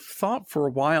I've thought for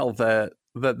a while that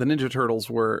the Ninja Turtles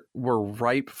were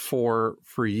ripe for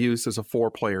use as a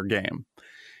 4-player game.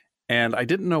 And I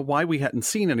didn't know why we hadn't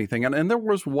seen anything. And there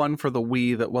was one for the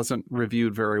Wii that wasn't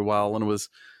reviewed very well. And it was,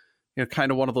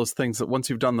 kind of one of those things that once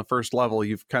you've done the first level,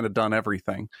 you've kind of done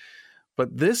everything.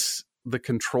 But the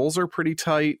controls are pretty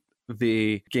tight.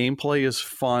 The gameplay is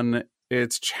fun.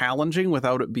 It's challenging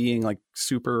without it being like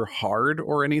super hard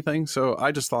or anything. So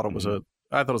I just thought it was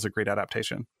a great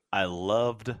adaptation. I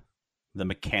loved the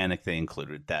mechanic they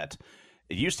included. That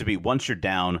it used to be once you're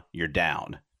down, you're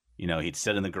down. He'd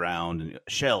sit in the ground and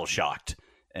shell shocked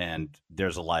and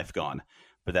there's a life gone.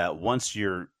 But that once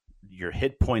your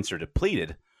hit points are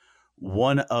depleted,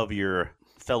 one of your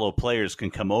fellow players can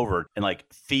come over and like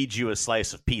feed you a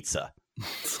slice of pizza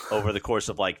over the course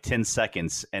of like 10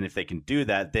 seconds. And if they can do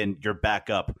that, then you're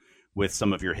back up with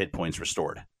some of your hit points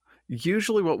restored.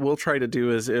 Usually what we'll try to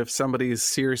do is if somebody's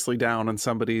seriously down and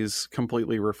somebody's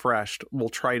completely refreshed, we'll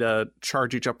try to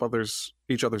charge each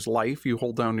other's life. You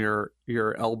hold down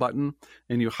your L button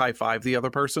and you high five the other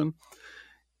person.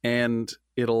 And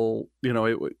it'll,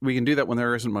 we can do that when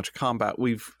there isn't much combat.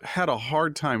 We've had a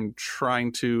hard time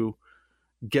trying to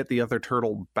get the other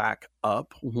turtle back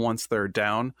up once they're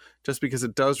down, just because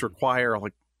it does require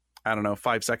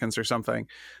 5 seconds or something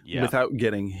without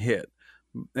getting hit.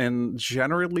 And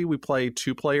generally we play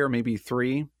 2-player, maybe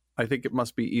 3. I think it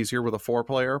must be easier with a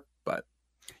 4-player, but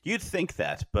you'd think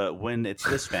that, but when it's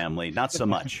this family, not so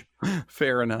much.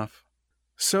 Fair enough.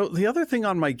 So the other thing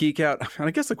on my Geek Out, and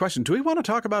I guess the question, do we want to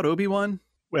talk about Obi-Wan?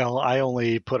 Well, I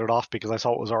only put it off because I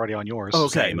saw it was already on yours.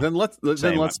 Okay, then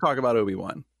let's talk about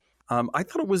Obi-Wan. I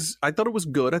thought it was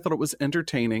good. I thought it was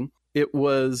entertaining. It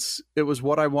was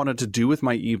what I wanted to do with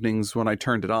my evenings when I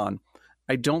turned it on.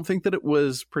 I don't think that it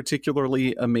was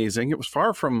particularly amazing. It was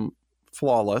far from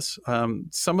flawless.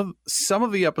 Some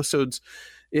of the episodes,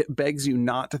 it begs you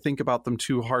not to think about them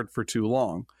too hard for too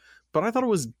long. But I thought it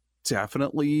was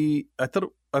definitely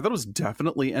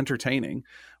entertaining,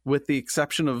 with the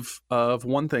exception of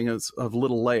one thing, of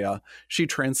little Leia. She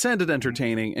transcended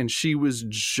entertaining, and she was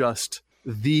just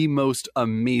the most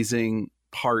amazing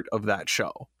part of that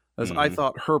show. As I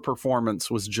thought her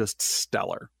performance was just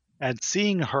stellar. And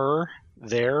seeing her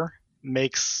there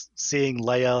makes seeing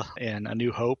Leia in A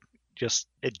New Hope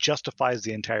it justifies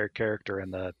the entire character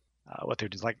and the what they're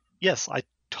doing. Like, yes, I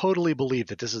totally believe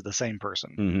that this is the same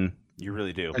person. Mm-hmm. You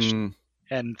really do.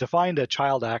 And to find a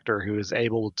child actor who is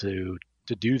able to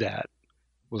do that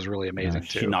was really amazing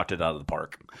too. She knocked it out of the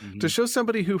park. Mm-hmm. To show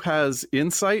somebody who has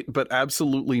insight but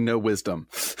absolutely no wisdom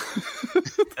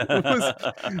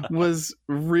was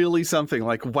really something.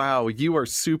 Like, wow, you are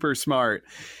super smart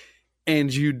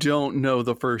and you don't know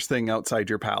the first thing outside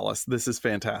your palace. This is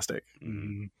fantastic.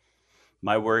 Mm-hmm.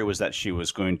 My worry was that she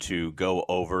was going to go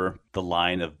over the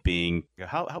line of being,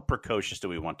 how precocious do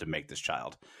we want to make this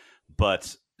child?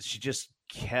 But she just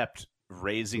kept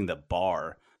raising the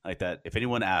bar like that. If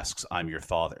anyone asks, I'm your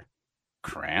father.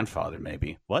 Grandfather,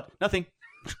 maybe. What? Nothing.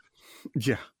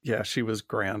 Yeah, she was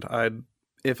grand.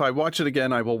 If I watch it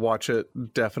again, I will watch it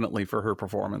definitely for her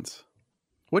performance.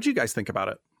 What do you guys think about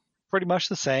it? Pretty much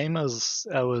the same. As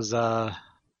I was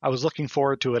looking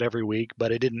forward to it every week,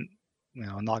 but it didn't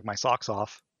knock my socks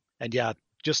off. And yeah,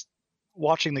 just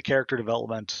watching the character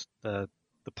development, the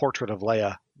portrait of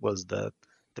Leia was the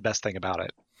best thing about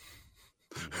it.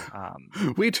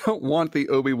 We don't want the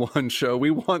Obi-Wan show.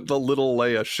 We want the little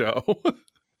Leia show.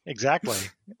 Exactly.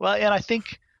 Well, and I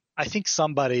think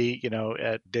somebody,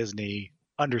 at Disney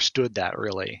understood that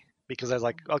really, because I was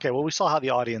like, okay, well, we saw how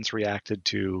the audience reacted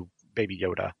to Baby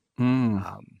Yoda.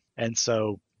 And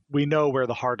so we know where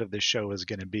the heart of this show is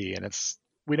going to be. And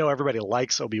we know everybody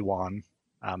likes Obi-Wan.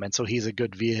 And so he's a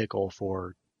good vehicle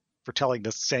for telling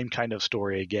the same kind of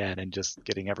story again and just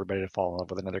getting everybody to fall in love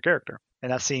with another character.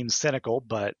 And that seems cynical,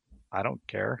 but I don't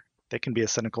care. They can be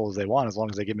as cynical as they want as long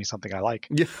as they give me something I like.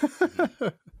 Yeah.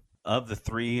 Of the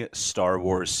 3 Star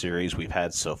Wars series we've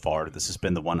had so far, this has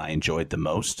been the one I enjoyed the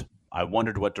most. I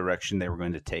wondered what direction they were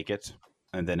going to take it.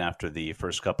 And then after the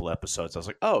first couple episodes, I was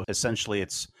like, oh, essentially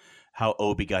it's how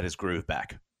Obi got his groove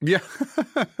back. Yeah.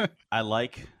 I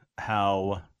like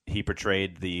how he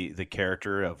portrayed the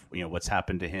character of what's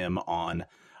happened to him on.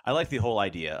 I like the whole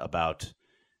idea about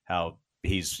how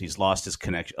he's lost his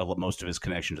connection, most of his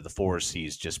connection to the Force.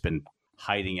 He's just been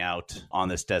hiding out on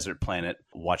this desert planet,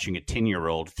 watching a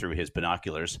 10-year-old through his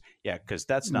binoculars. Yeah, because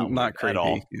that's not creepy at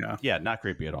all. Yeah, not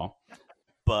creepy at all.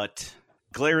 But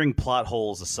glaring plot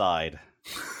holes aside,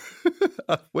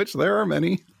 which there are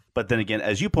many. But then again,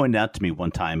 as you pointed out to me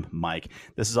one time, Mike,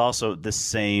 this is also the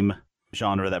same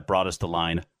genre that brought us the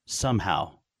line,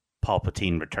 somehow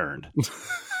Palpatine returned.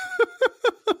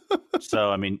 So,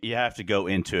 I mean, you have to go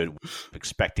into it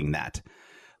expecting that.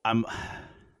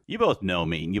 You both know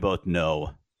me, and you both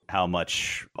know how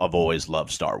much I've always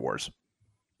loved Star Wars.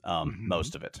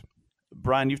 Most of it.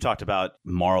 Brian, you've talked about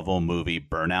Marvel movie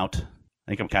burnout.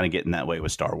 I think I'm kind of getting that way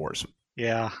with Star Wars.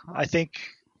 Yeah, I think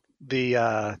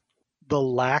the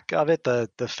lack of it, the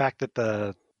fact that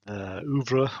the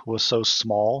oeuvre was so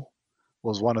small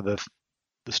was one of the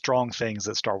strong things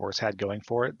that Star Wars had going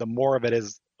for it. The more of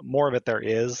it there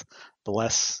is, the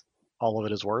less all of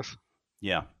it is worth.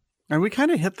 Yeah. And we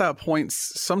kind of hit that point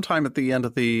sometime at the end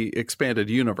of the expanded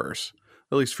universe,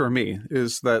 at least for me,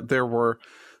 is that there were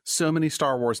so many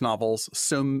Star Wars novels,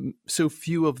 so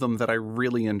few of them that I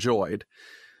really enjoyed,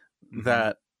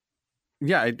 that,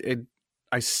 yeah,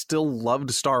 I still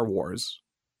loved Star Wars,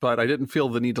 but I didn't feel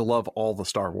the need to love all the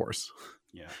Star Wars.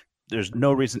 Yeah. There's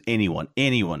no reason anyone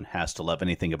has to love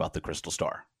anything about the Crystal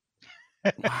Star.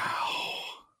 Wow.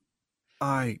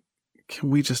 Can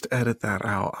we just edit that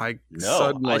out? I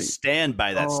stand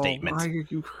by that statement. Why are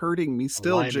you hurting me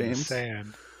still, James?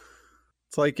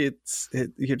 It's like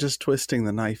you're just twisting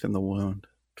the knife in the wound.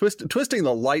 Twisting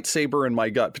the lightsaber in my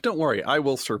gut. But don't worry, I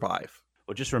will survive.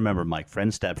 Well, just remember, Mike,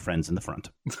 friends stab friends in the front.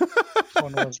 Which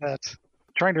one was that?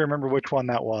 I'm trying to remember which one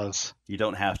that was. You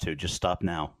don't have to. Just stop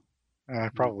now. I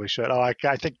probably should. Oh, I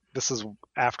think this is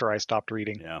after I stopped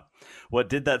reading. Yeah. What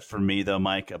did that for me, though,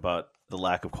 Mike, about the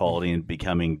lack of quality and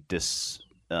becoming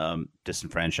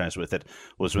disenfranchised with it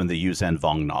was when the Yuuzhan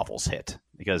Vong novels hit,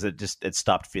 because it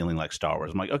stopped feeling like Star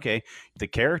Wars. I'm like, okay, the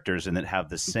characters in it have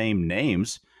the same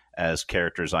names as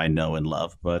characters I know and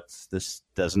love, but this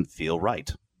doesn't feel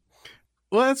right.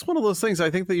 Well, that's one of those things. I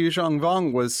think that Yuuzhan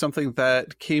Vong was something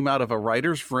that came out of a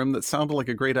writer's room that sounded like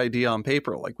a great idea on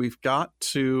paper. Like, we've got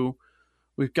to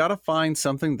find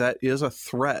something that is a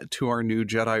threat to our new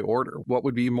Jedi Order. What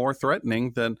would be more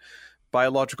threatening than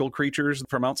biological creatures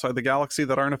from outside the galaxy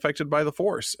that aren't affected by the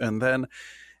Force? And then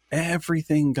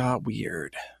everything got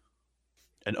weird.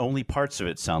 And only parts of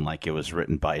it sound like it was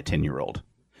written by a 10-year-old.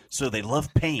 So they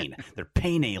love pain. They're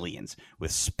pain aliens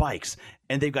with spikes,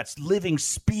 and they've got living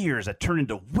spears that turn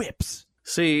into whips.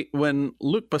 See, when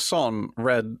Luc Besson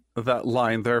read that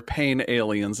line, they're pain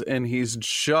aliens, and he's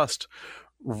just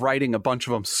writing a bunch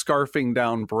of them scarfing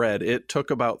down bread, it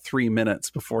took about 3 minutes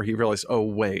before he realized, oh,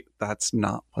 wait, that's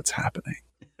not what's happening.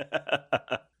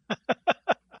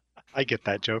 I get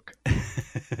that joke.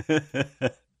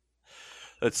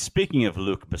 Speaking of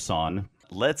Luc Besson,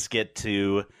 let's get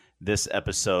to this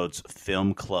episode's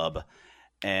film club.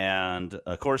 And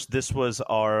of course, this was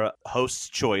our host's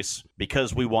choice,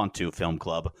 because we want to, film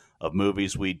club of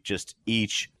movies we just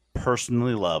each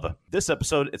personally love. This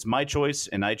episode, it's my choice,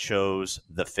 and I chose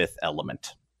The Fifth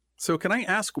Element. So can I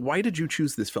ask, why did you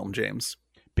choose this film, James?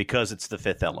 Because it's The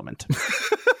Fifth Element.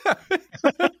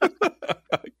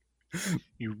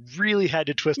 You really had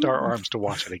to twist our arms to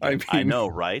watch it again. I know,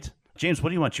 right? James, what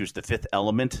do you want to choose? The Fifth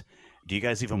Element? Do you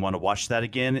guys even want to watch that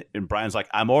again? And Brian's like,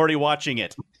 I'm already watching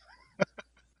it.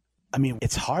 I mean,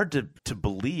 it's hard to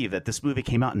believe that this movie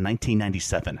came out in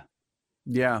 1997.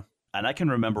 Yeah. And I can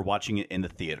remember watching it in the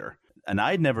theater. And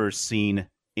I'd never seen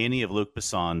any of Luc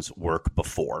Besson's work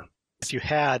before. If you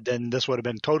had, then this would have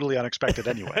been totally unexpected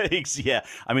anyway. Yeah.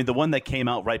 I mean, the one that came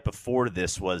out right before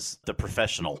this was The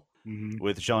Professional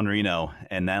with Jean Reno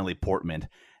and Natalie Portman.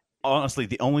 Honestly,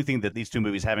 the only thing that these two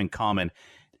movies have in common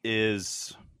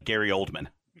is Gary Oldman.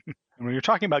 When you're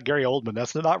talking about Gary Oldman,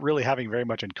 that's not really having very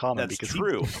much in common. That's because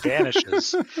true. He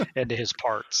vanishes into his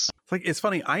parts. Like, it's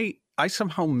funny. I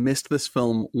somehow missed this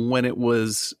film when it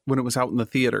was out in the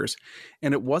theaters,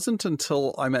 and it wasn't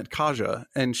until I met Kaja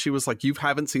and she was like, "You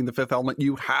haven't seen The Fifth Element.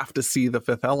 You have to see The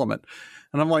Fifth Element."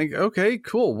 And I'm like, "Okay,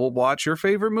 cool. We'll watch your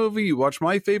favorite movie. You watch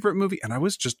my favorite movie." And I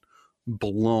was just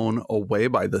blown away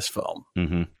by this film.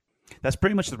 Mm-hmm. That's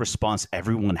pretty much the response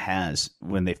everyone has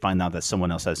when they find out that someone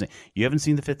else hasn't. You haven't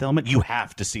seen The Fifth Element? You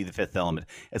have to see The Fifth Element.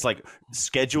 It's like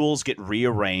schedules get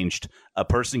rearranged. A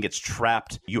person gets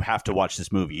trapped. You have to watch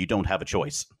this movie. You don't have a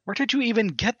choice. Where did you even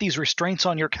get these restraints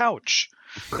on your couch?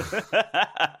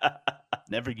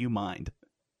 Never you mind.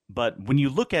 But when you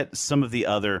look at some of the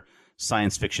other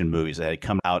science fiction movies that had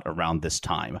come out around this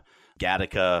time,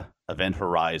 Gattaca, Event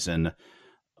Horizon,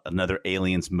 another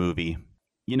Aliens movie,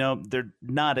 you know, they're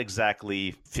not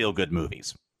exactly feel-good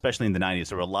movies. Especially in the 90s,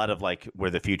 there were a lot of like where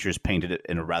the future is painted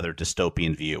in a rather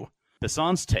dystopian view.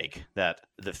 Besson's take that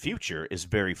the future is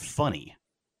very funny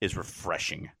is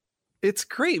refreshing. It's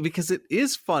great because it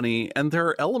is funny, and there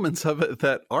are elements of it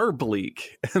that are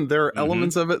bleak, and there are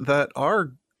elements of it that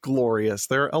are glorious.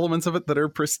 There are elements of it that are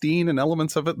pristine and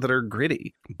elements of it that are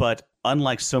gritty. But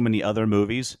unlike so many other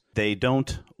movies, they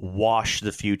don't wash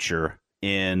the future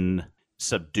in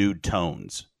subdued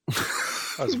tones.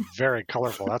 That was very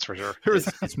colorful, that's for sure.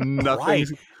 It's nothing, right.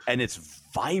 And it's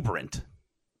vibrant.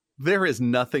 There is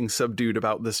nothing subdued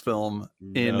about this film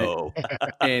in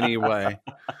any way.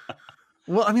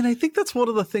 Well, I mean, I think that's one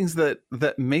of the things that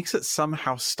makes it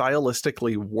somehow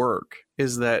stylistically work,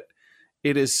 is that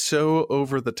it is so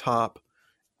over the top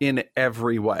in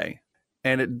every way.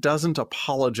 And it doesn't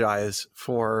apologize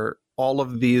for all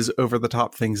of these over the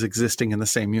top things existing in the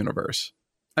same universe.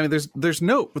 I mean, there's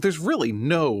really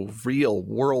no real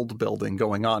world building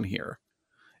going on here.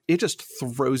 It just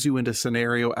throws you into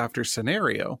scenario after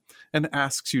scenario and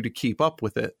asks you to keep up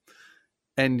with it.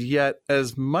 And yet,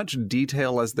 as much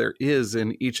detail as there is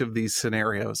in each of these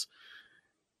scenarios,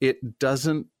 it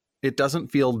doesn't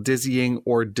feel dizzying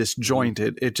or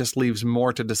disjointed. It just leaves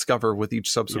more to discover with each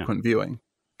subsequent viewing.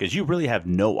 Because you really have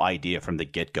no idea from the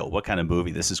get-go what kind of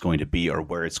movie this is going to be or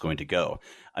where it's going to go.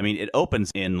 I mean, it opens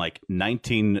in like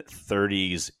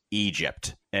 1930s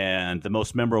Egypt. And the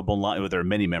most memorable line, well, there are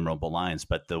many memorable lines,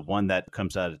 but the one that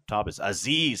comes out at the top is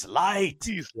Aziz, light.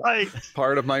 He's light.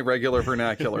 Part of my regular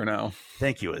vernacular now.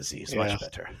 Thank you, Aziz. Yeah. Much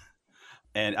better.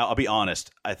 And I'll be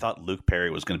honest, I thought Luke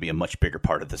Perry was going to be a much bigger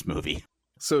part of this movie.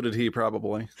 So did he,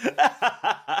 probably.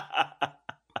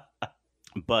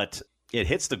 But it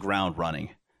hits the ground running.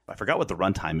 I forgot what the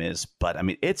runtime is, but I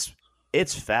mean, it's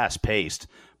fast paced,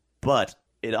 but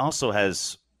it also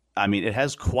has, it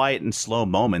has quiet and slow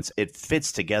moments. It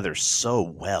fits together so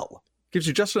well. Gives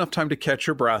you just enough time to catch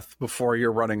your breath before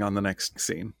you're running on the next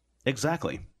scene.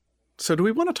 Exactly. So do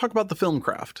we want to talk about the film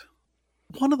craft?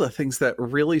 One of the things that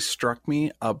really struck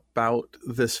me about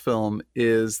this film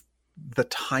is the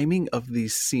timing of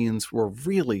these scenes were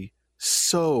really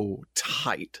so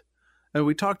tight. And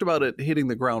we talked about it hitting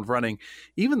the ground running.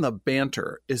 Even the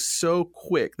banter is so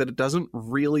quick that it doesn't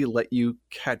really let you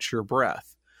catch your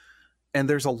breath. And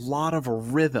there's a lot of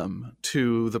rhythm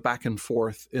to the back and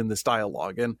forth in this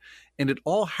dialogue. And it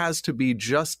all has to be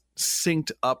just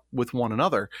synced up with one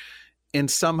another.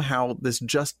 And somehow this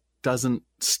just doesn't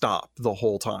stop the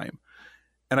whole time.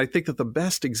 And I think that the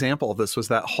best example of this was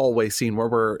that hallway scene where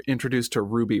we're introduced to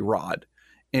Ruby Rhod.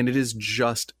 And it is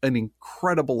just an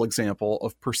incredible example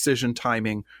of precision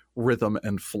timing, rhythm,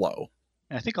 and flow.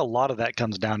 And I think a lot of that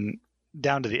comes down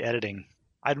to the editing.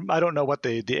 I don't know what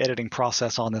the editing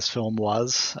process on this film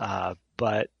was,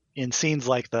 but in scenes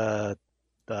like the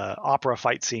opera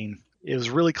fight scene, it was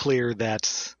really clear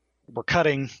that we're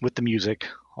cutting with the music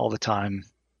all the time,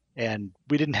 and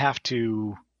we didn't have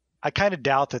to. I kind of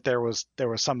doubt that there was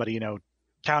somebody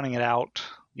counting it out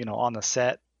on the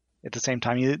set at the same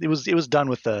time. It was done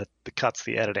with the cuts,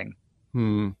 the editing.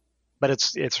 But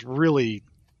it's really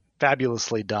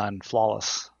fabulously done,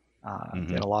 flawless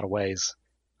in a lot of ways.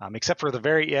 Except for the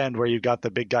very end where you've got the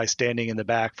big guy standing in the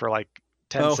back for like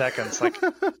 10 seconds. Like,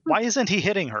 why isn't he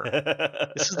hitting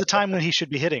her? This is the time when he should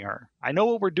be hitting her. I know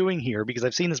what we're doing here because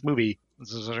I've seen this movie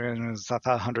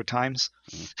 100 times.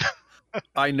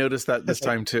 I noticed that this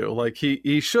time too. Like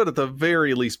he should at the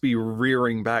very least be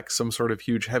rearing back some sort of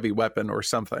huge heavy weapon or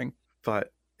something.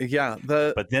 But yeah,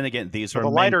 but then again, these are the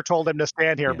lighter told him to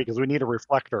stand here because we need a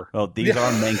reflector. Well, these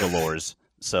are Mangalores,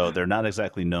 so they're not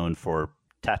exactly known for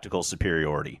tactical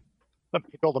superiority.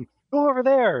 Somebody told him, go over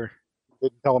there.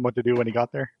 Didn't tell him what to do when he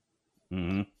got there.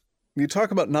 Mm-hmm. You talk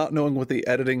about not knowing what the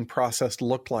editing process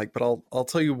looked like, but I'll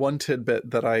tell you one tidbit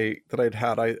that I'd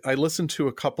had. I listened to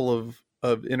a couple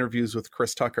of interviews with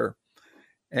Chris Tucker,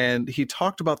 and he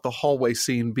talked about the hallway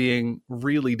scene being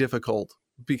really difficult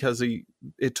because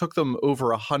it took them over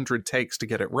 100 takes to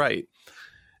get it right.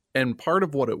 And part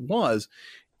of what it was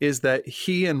is that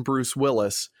he and Bruce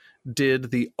Willis did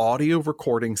the audio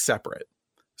recording separate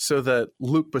so that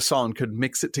Luc Besson could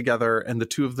mix it together and the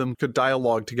two of them could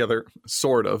dialogue together,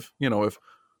 sort of, if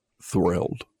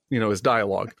thrilled, his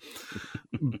dialogue.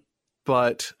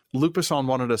 But Luc Besson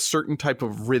wanted a certain type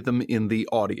of rhythm in the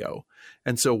audio.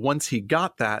 And so once he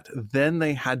got that, then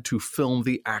they had to film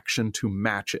the action to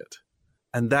match it.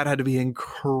 And that had to be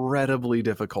incredibly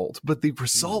difficult. But the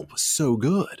result was so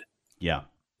good. Yeah.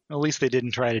 At least they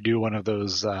didn't try to do one of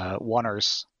those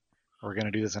oneers. We're going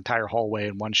to do this entire hallway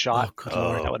in one shot.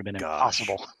 That would have been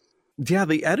impossible. Yeah,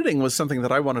 the editing was something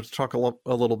that I wanted to talk a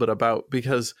little bit about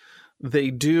because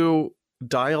they do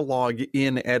dialogue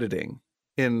in editing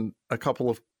in a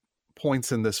couple of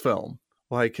points in this film.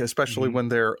 Like, especially when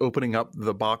they're opening up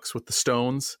the box with the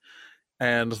stones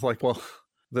and like, well,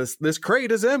 this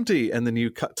crate is empty. And then you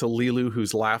cut to Lilu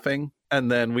who's laughing. And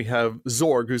then we have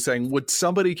Zorg who's saying, would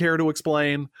somebody care to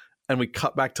explain? And we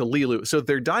cut back to Lilu. So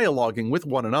they're dialoguing with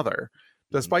one another,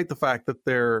 despite the fact that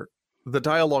the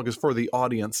dialogue is for the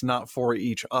audience, not for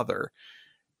each other.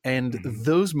 And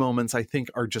those moments, I think,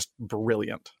 are just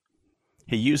brilliant.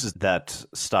 He uses that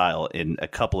style in a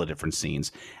couple of different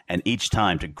scenes, and each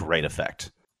time to great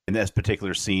effect. In this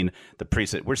particular scene, the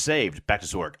priest said, we're saved. Back to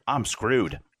Zorg. I'm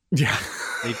screwed. Yeah.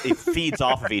 It feeds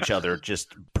off of each other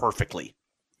just perfectly.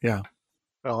 Yeah.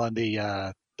 Well, and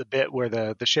the bit where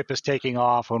the ship is taking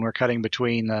off, when we're cutting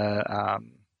between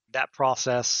that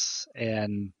process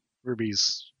and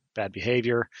Ruby's bad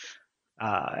behavior,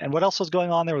 and what else was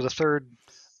going on? There was a third.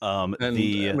 And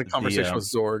the conversation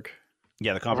with Zorg.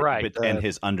 Yeah, the conversation and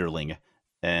his underling,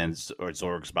 and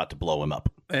Zorg's about to blow him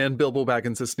up. And Bilbo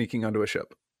Baggins is sneaking onto a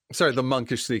ship. Sorry, the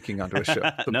monk is sneaking onto a ship.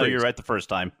 No, you're right the first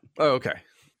time. Oh, okay.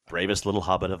 Bravest little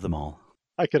hobbit of them all.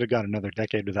 I could have gone another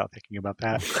decade without thinking about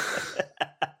that.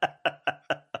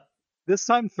 This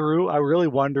time through, I really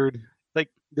wondered, like,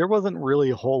 there wasn't really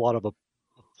a whole lot of a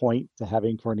point to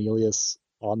having Cornelius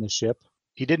on the ship.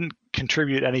 He didn't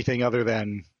contribute anything other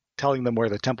than telling them where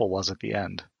the temple was at the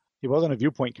end. He wasn't a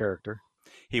viewpoint character.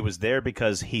 He was there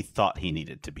because he thought he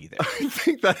needed to be there. I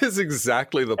think that is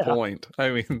exactly the point. I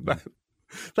mean,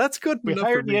 that's good. We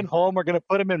hired Ian Holm. We're going to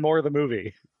put him in more of the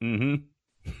movie. Mm-hmm.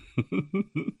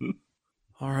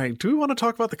 All right. Do we want to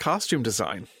talk about the costume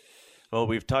design? Well,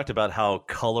 we've talked about how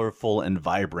colorful and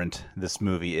vibrant this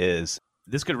movie is.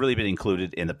 This could really be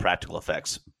included in the practical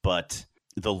effects, but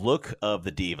the look of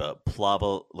the diva,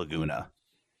 Plava Laguna,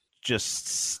 just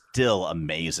still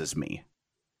amazes me.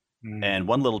 And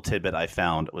one little tidbit I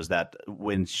found was that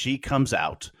when she comes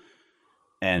out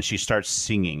and she starts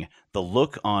singing, the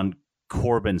look on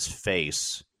Corbin's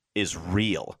face is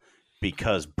real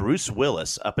because Bruce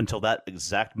Willis, up until that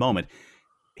exact moment,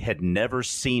 had never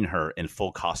seen her in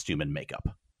full costume and makeup.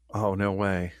 Oh, no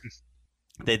way.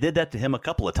 They did that to him a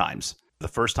couple of times. The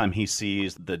first time he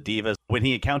sees the diva, when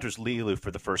he encounters Leeloo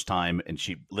for the first time, and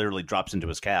she literally drops into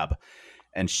his cab,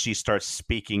 and she starts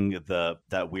speaking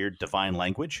that weird divine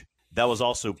language. That was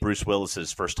also Bruce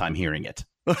Willis's first time hearing it.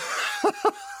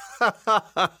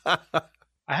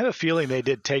 I have a feeling they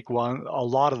did take one. A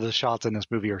lot of the shots in this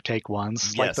movie are take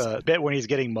ones. Yes. Like the bit when he's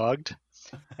getting mugged.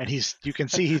 And you can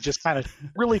see he's just kind of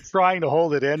really trying to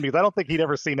hold it in because I don't think he'd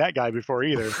ever seen that guy before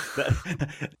either.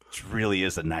 That really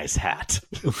is a nice hat.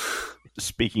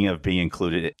 Speaking of being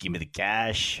included, give me the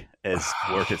cash has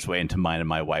worked its way into mine and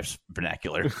my wife's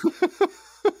vernacular.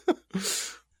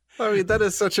 I mean, that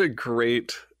is such a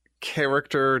great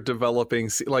character developing.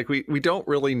 Like we don't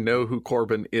really know who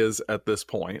Corbin is at this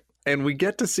point. And we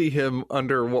get to see him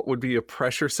under what would be a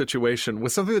pressure situation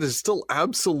with something that is still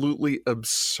absolutely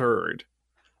absurd.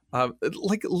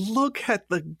 Like, look at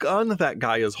the gun that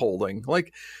guy is holding.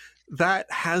 Like, that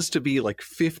has to be like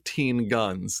 15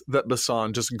 guns that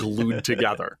Besson just glued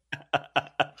together.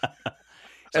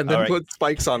 And then put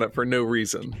spikes on it for no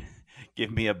reason.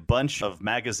 Give me a bunch of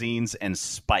magazines and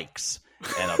spikes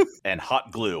and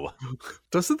hot glue.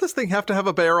 Doesn't this thing have to have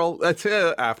a barrel? That's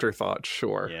an afterthought,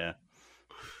 sure. Yeah.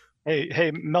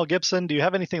 Hey, Mel Gibson, do you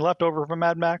have anything left over from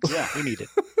Mad Max? Yeah. We need it.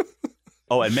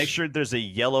 Oh, and make sure there's a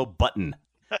yellow button.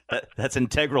 That's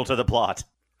integral to the plot.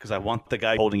 Because I want the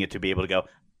guy holding it to be able to go,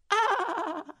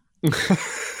 ah!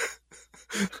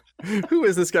 Who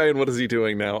is this guy and what is he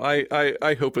doing now?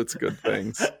 I hope it's good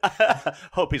things.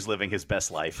 Hope he's living his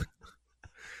best life.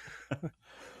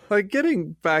 Like,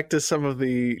 getting back to some of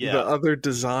the other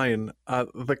design,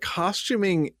 the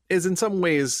costuming is in some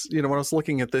ways, when I was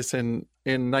looking at this in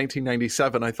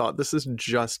 1997, I thought this is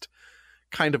just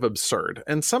kind of absurd.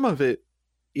 And some of it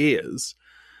is.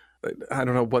 I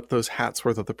don't know what those hats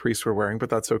were that the priests were wearing, but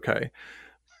that's okay.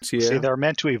 See, they're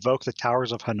meant to evoke the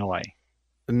Towers of Hanoi.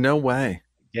 No way.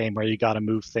 Game where you got to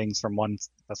move things from one.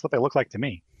 That's what they look like to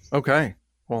me. Okay.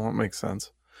 Well, that makes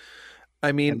sense.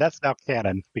 I mean, and that's now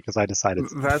canon because I decided.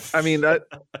 That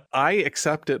I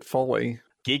accept it fully.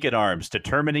 Geek at Arms,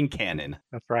 determining canon.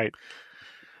 That's right.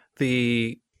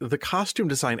 The costume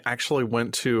design actually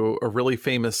went to a really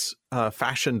famous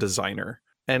fashion designer.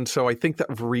 And so I think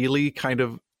that really kind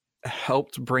of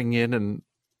helped bring in an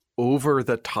over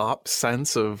the top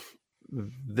sense of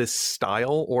this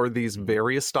style or these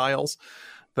various styles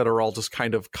that are all just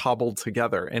kind of cobbled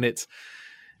together. And it's,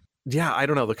 I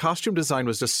don't know. The costume design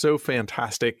was just so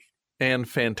fantastic and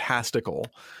fantastical.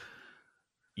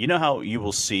 You know how you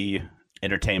will see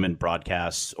entertainment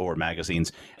broadcasts or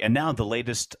magazines, and now the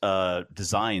latest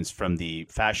designs from the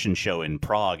fashion show in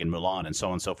Prague and Milan and so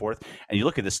on and so forth, and you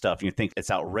look at this stuff and you think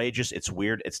it's outrageous, it's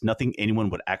weird, it's nothing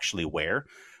anyone would actually wear.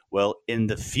 Well, in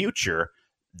the future,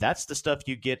 that's the stuff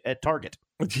you get at Target.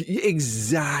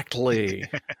 Exactly.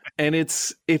 And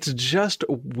it's just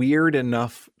weird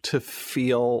enough to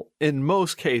feel, in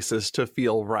most cases, to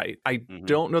feel right. I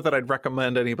don't know that I'd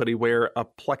recommend anybody wear a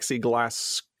plexiglass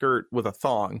skirt with a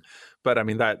thong, but I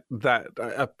mean that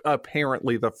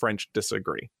apparently the French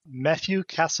disagree. Matthew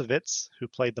Kassovitz, who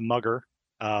played the mugger,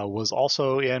 was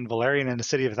also in Valerian and the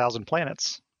City of a Thousand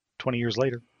Planets 20 years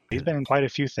later. He's been in quite a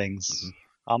few things.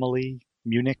 Amelie,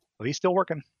 Munich. Well, he's still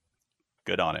working.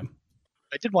 Good on him.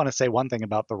 I did want to say one thing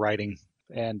about the writing,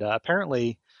 and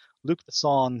apparently Luc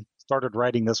Besson started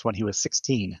writing this when he was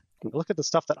 16. Look at the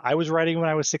stuff that I was writing when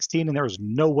I was 16, and there was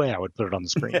no way I would put it on the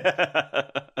screen.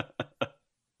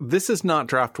 This is not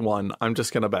draft one. I'm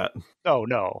just going to bet. Oh,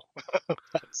 no.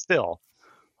 Still.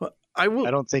 Well, I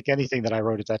don't think anything that I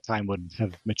wrote at that time would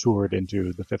have matured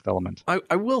into The Fifth Element.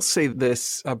 I will say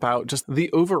this about just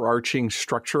the overarching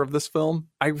structure of this film.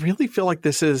 I really feel like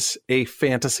this is a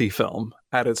fantasy film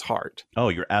at its heart. Oh,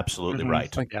 you're absolutely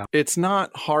right. Like, it's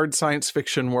not hard science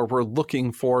fiction where we're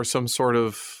looking for some sort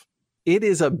of... It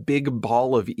is a big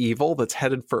ball of evil that's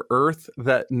headed for Earth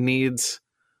that needs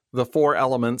the four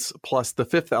elements plus the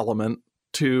fifth element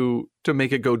to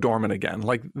make it go dormant again.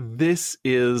 Like, this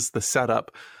is the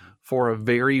setup for a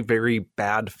very, very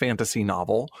bad fantasy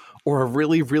novel or a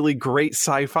really, really great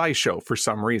sci-fi show for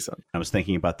some reason. I was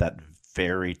thinking about that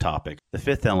very topic. The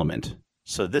Fifth Element.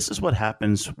 So this is what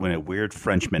happens when a weird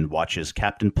Frenchman watches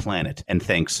Captain Planet and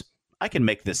thinks, I can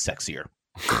make this sexier.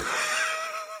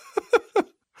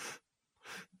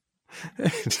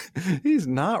 He's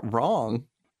not wrong.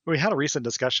 We had a recent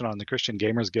discussion on the Christian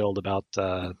Gamers Guild about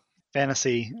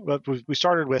fantasy. We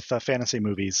started with fantasy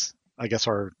movies. I guess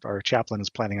our chaplain is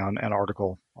planning on an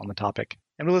article on the topic.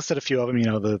 And we listed a few of them,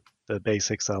 the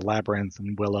basics, Labyrinth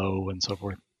and Willow and so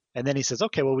forth. And then he says,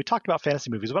 okay, well, we talked about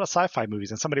fantasy movies. What about sci-fi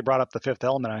movies? And somebody brought up The Fifth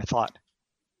Element, and I thought,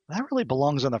 that really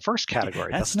belongs in the first category,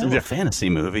 That's doesn't still it? a fantasy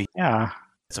movie. Yeah,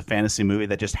 It's a fantasy movie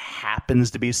that just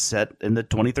happens to be set in the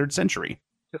 23rd century.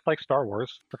 just like Star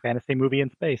Wars, a fantasy movie in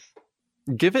space.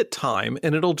 Give it time,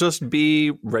 and it'll just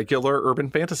be regular urban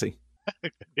fantasy.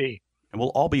 Could be. And we'll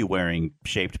all be wearing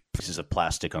shaped pieces of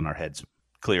plastic on our heads.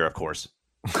 Clear, of course.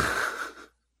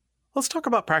 Let's talk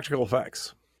about practical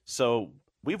effects. So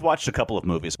we've watched a couple of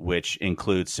movies which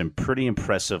include some pretty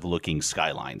impressive looking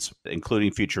skylines,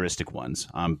 including futuristic ones.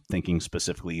 I'm thinking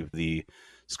specifically of the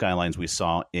skylines we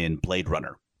saw in Blade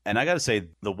Runner. And I got to say,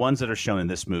 the ones that are shown in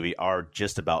this movie are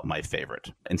just about my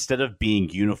favorite. Instead of being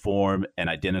uniform and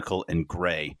identical and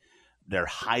gray, they're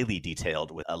highly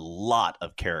detailed with a lot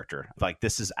of character. Like,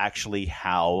 this is actually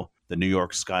how the New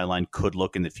York skyline could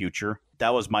look in the future.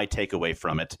 That was my takeaway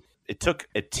from it. It took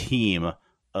a team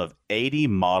of 80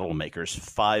 model makers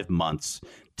 5 months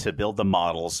to build the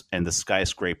models and the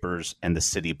skyscrapers and the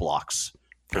city blocks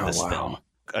for this film.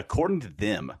 According to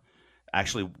them,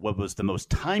 actually, what was the most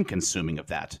time-consuming of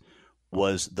that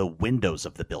was the windows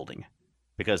of the building,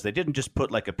 because they didn't just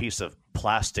put like a piece of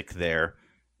plastic there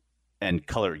and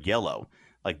color yellow.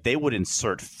 Like, they would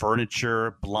insert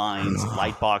furniture, blinds,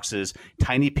 light boxes,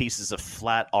 tiny pieces of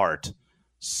flat art,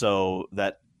 so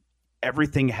that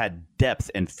everything had depth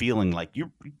and feeling like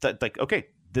okay,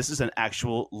 this is an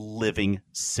actual living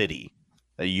city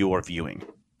that you are viewing.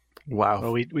 Wow.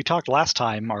 Well, we talked last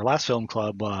time, our last film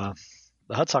club, the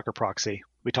Hudsucker Proxy,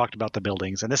 we talked about the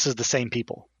buildings, and this is the same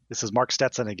people. This is Mark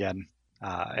Stetson again.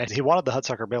 And he wanted the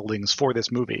Hudsucker buildings for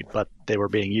this movie, but they were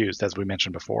being used, as we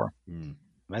mentioned before.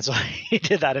 And so he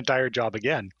did that entire job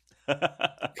again.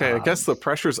 Okay, I guess the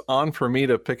pressure's on for me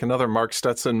to pick another Mark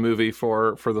Stetson movie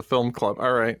for the film club.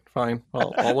 All right, fine.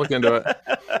 I'll look into it.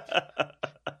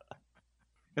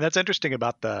 And that's interesting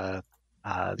about the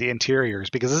interiors,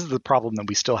 because this is the problem that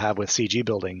we still have with CG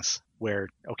buildings, where,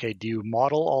 okay, do you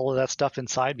model all of that stuff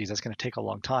inside? Because that's going to take a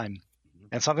long time.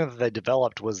 And something that they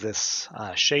developed was this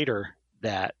shader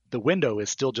that the window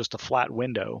is still just a flat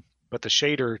window, but the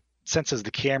shader senses the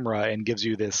camera and gives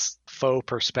you this faux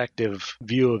perspective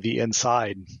view of the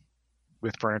inside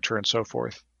with furniture and so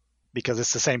forth. Because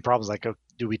it's the same problems, like,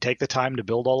 do we take the time to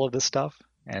build all of this stuff?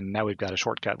 And now we've got a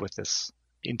shortcut with this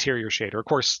interior shader. Of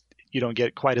course, you don't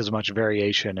get quite as much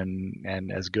variation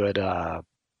and as good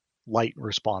light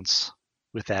response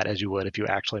with that as you would if you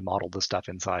actually modeled the stuff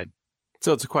inside.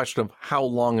 So it's a question of how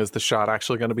long is the shot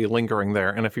actually going to be lingering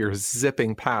there, and if you're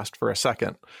zipping past for a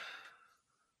second.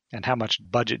 And how much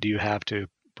budget do you have to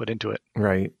put into it?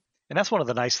 Right. And that's one of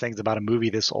the nice things about a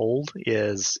movie this old,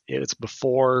 is it's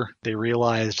before they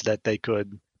realized that they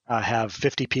could have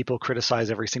 50 people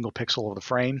criticize every single pixel of the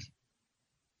frame.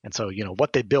 And so,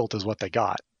 what they built is what they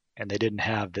got. And they didn't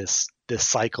have this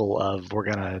cycle of, we're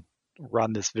going to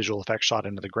run this visual effects shot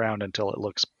into the ground until it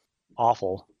looks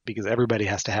awful, because everybody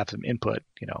has to have some input.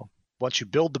 Once you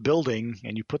build the building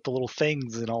and you put the little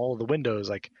things in all of the windows,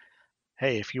 like,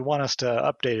 hey, if you want us to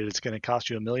update it, it's going to cost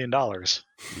you $1 million.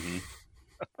 Mm-hmm.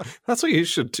 That's what you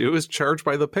should do, is charge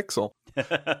by the pixel.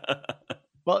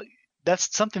 Well,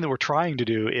 that's something that we're trying to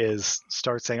do, is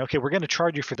start saying, okay, we're going to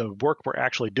charge you for the work we're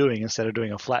actually doing instead of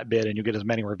doing a flat bid and you get as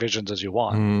many revisions as you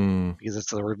want. Because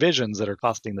it's the revisions that are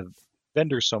costing the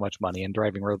vendors so much money and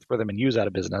driving rhythm and use out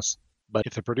of business. But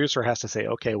if the producer has to say,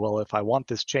 okay, well, if I want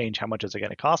this change, how much is it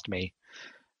going to cost me?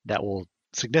 That will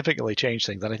significantly change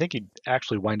things. And I think you'd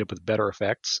actually wind up with better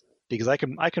effects, because I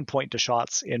can point to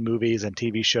shots in movies and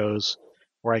TV shows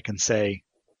where I can say,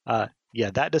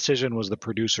 yeah, that decision was the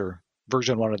producer.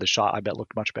 Version 1 of the shot, I bet,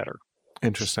 looked much better.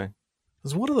 Interesting.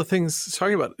 Because one of the things,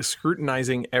 talking about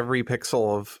scrutinizing every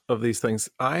pixel of these things,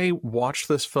 I watched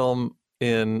this film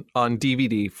on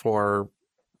DVD for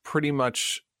pretty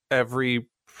much every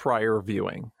prior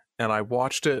viewing. And I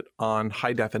watched it on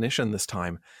high definition this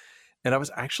time. And I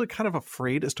was actually kind of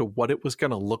afraid as to what it was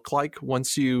going to look like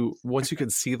once you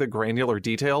could see the granular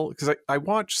detail. Because I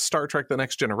watch Star Trek The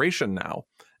Next Generation now.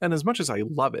 And as much as I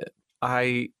love it,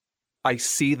 I I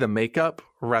see the makeup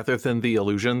rather than the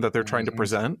illusion that they're trying to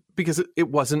present, because it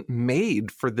wasn't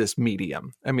made for this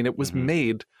medium. I mean, it was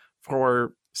made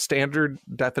for standard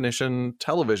definition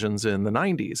televisions in the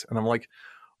 90s. And I'm like,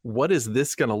 what is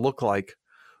this going to look like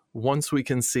once we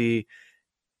can see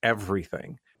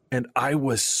everything? And I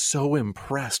was so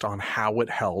impressed on how it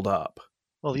held up.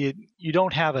 Well, you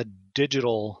don't have a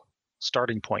digital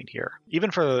starting point here.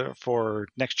 Even for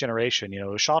Next Generation, it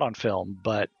was shot on film,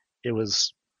 but it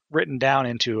was written down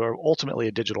into ultimately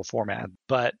a digital format.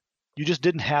 But you just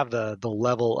didn't have the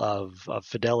level of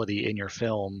fidelity in your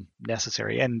film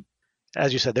necessary. And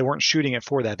as you said, they weren't shooting it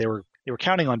for that. They were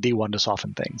counting on D1 to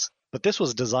soften things. But this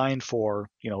was designed for,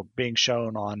 being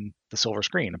shown on the silver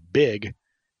screen, big,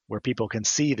 where people can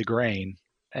see the grain.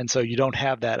 And so you don't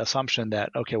have that assumption that,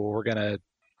 okay, well, we're going to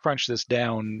crunch this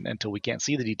down until we can't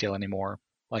see the detail anymore,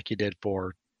 like you did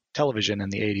for television in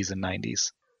the 80s and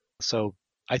 90s. So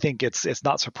I think it's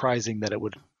not surprising that it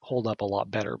would hold up a lot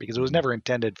better, because it was never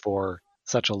intended for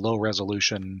such a low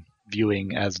resolution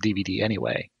viewing as DVD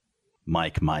anyway.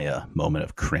 Mike, my moment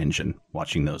of cringe in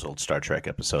watching those old Star Trek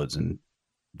episodes and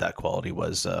that quality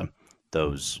was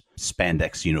those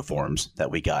spandex uniforms that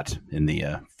we got in the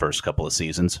first couple of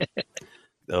seasons.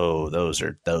 Oh, those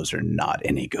are not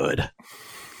any good.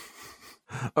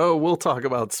 Oh, we'll talk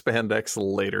about spandex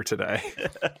later today.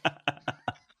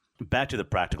 Back to the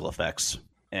practical effects.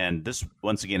 And this,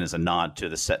 once again, is a nod to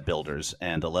the set builders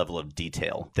and the level of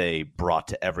detail they brought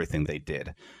to everything they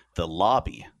did. The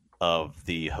lobby of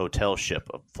the hotel ship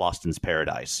of Floston's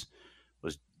Paradise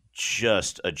was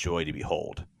just a joy to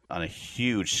behold. On a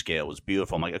huge scale, it was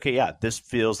beautiful. I'm like, okay, yeah, this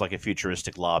feels like a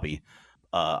futuristic lobby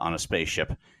on a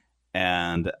spaceship.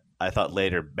 And I thought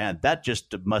later, man, that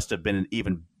just must have been an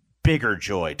even bigger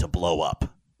joy to blow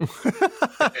up.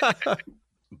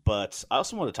 But I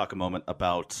also want to talk a moment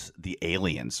about the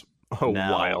aliens. Oh,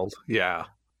 now, wild. Yeah.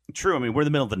 True. I mean, we're in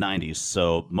the middle of the 90s,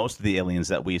 so most of the aliens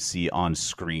that we see on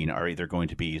screen are either going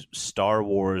to be Star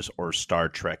Wars or Star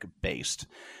Trek based.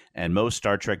 And most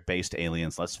Star Trek based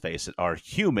aliens, let's face it, are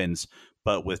humans,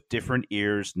 but with different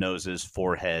ears, noses,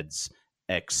 foreheads,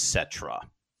 etc.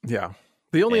 Yeah.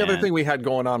 The only other thing we had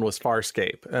going on was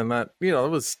Farscape, and that, it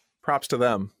was props to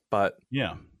them, but...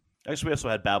 Yeah. Actually, we also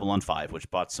had Babylon 5,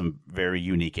 which brought some very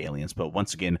unique aliens. But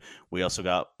once again, we also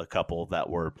got a couple that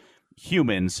were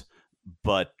humans,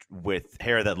 but with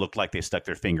hair that looked like they stuck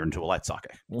their finger into a light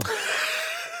socket.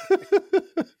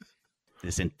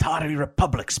 This entire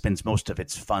republic spends most of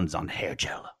its funds on hair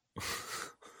gel.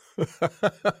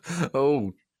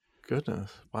 Oh,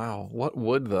 goodness. Wow. What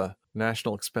would the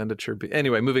national expenditure be?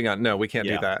 Anyway, moving on. No, we can't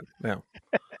do that. No.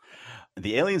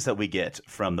 The aliens that we get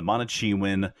from the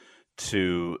Monochiwan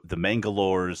to the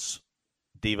Mangalores,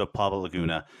 Diva Pava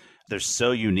Laguna, they're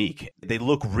so unique. They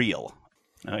look real.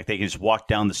 Like they can just walk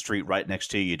down the street right next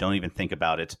to you. You don't even think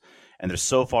about it. And they're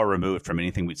so far removed from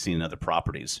anything we'd seen in other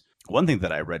properties. One thing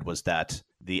that I read was that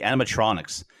the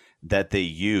animatronics that they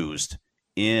used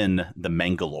in the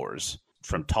Mangalores,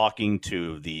 from talking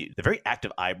to the very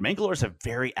active Mangalores have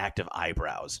very active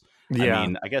eyebrows. Yeah. I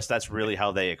mean, I guess that's really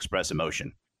how they express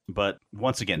emotion. But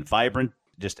once again, vibrant,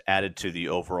 just added to the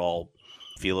overall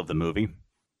feel of the movie.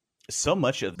 So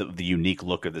much of the unique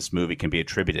look of this movie can be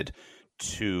attributed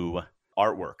to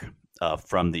artwork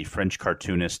from the French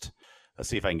cartoonist. Let's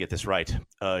see if I can get this right.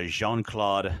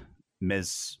 Jean-Claude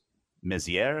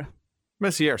Mézières.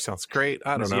 Mézières sounds great.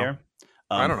 I don't know.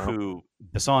 Who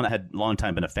Besson had a long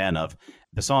time been a fan of.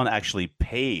 Besson actually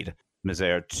paid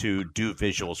Mézières to do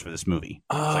visuals for this movie.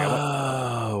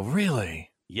 Oh, really?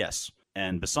 Yes.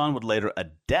 And Besson would later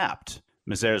adapt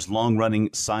Mézières' long-running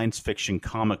science fiction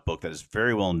comic book that is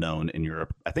very well known in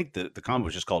Europe. I think the comic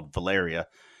was just called Valeria,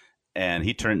 and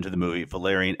he turned it into the movie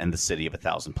Valerian and the City of a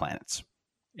Thousand Planets.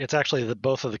 It's actually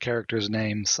both of the characters'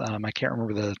 names. I can't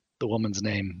remember the woman's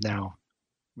name now.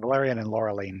 Valerian and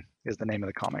Laureline is the name of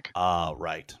the comic. Ah,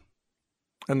 right.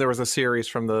 And there was a series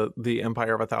from the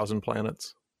Empire of a Thousand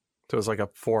Planets. So it was like a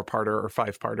 4-parter or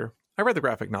 5-parter. I read the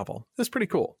graphic novel. It's pretty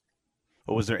cool.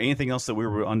 Well, was there anything else that we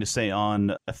were on to say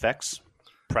on effects,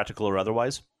 practical or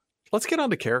otherwise? Let's get on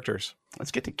to characters.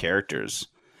 Let's get to characters.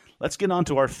 Let's get on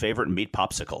to our favorite meat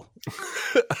popsicle.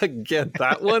 Again,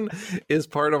 that one is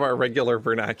part of our regular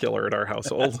vernacular at our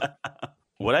household.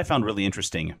 What I found really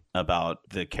interesting about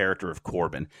the character of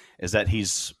Corbin is that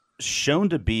he's shown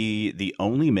to be the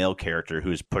only male character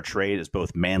who's portrayed as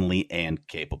both manly and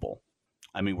capable.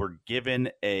 I mean, we're given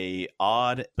a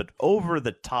odd but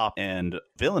over-the-top and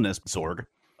villainous Zorg,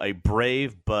 a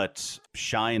brave but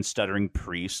shy and stuttering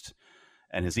priest,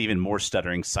 and his even more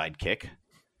stuttering sidekick,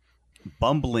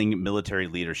 bumbling military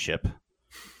leadership.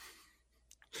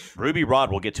 Ruby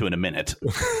Rod we'll get to in a minute.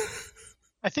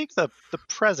 I think the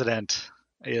president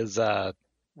is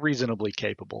reasonably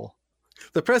capable.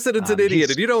 The president's an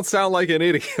idiot, and you don't sound like an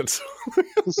idiot.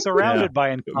 He's surrounded by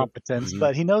incompetence,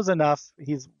 but he knows enough.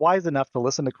 He's wise enough to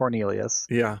listen to Cornelius.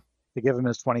 Yeah. To give him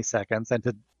his 20 seconds and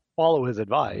to follow his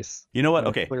advice. You know what?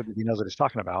 Okay. It's clear that he knows what he's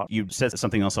talking about. You said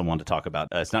something else I wanted to talk about.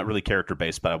 It's not really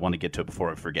character-based, but I want to get to it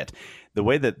before I forget. The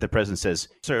way that the president says,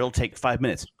 sir, it'll take 5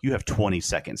 minutes. You have 20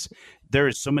 seconds. There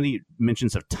is so many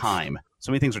mentions of time.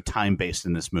 So many things are time-based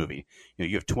in this movie.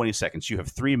 You have 20 seconds. You have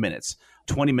 3 minutes.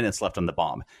 20 minutes left on the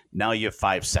bomb. Now you have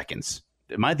 5 seconds.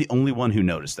 Am I the only one who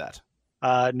noticed that?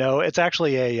 No, it's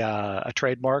actually a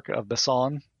trademark of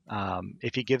Besson.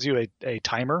 If he gives you a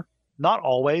timer, not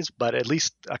always, but at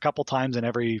least a couple times in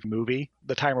every movie,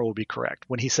 the timer will be correct.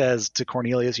 When he says to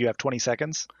Cornelius, you have 20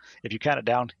 seconds, if you count it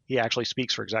down, he actually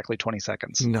speaks for exactly 20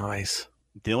 seconds. Nice.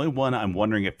 The only one I'm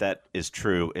wondering if that is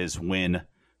true is when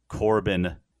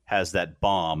Corbin has that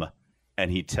bomb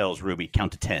and he tells Ruby,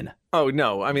 count to 10. Oh,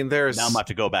 no. I mean, there's... Now I'm about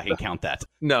to go back and count that.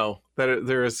 No,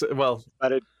 there is... Well...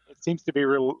 But it seems to be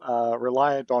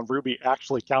reliant on Ruby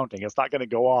actually counting. It's not going to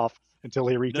go off until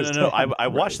he reaches 10. I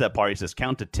watched that part. He says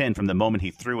count to 10 from the moment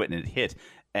he threw it and it hit.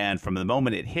 And from the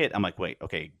moment it hit, I'm like, wait,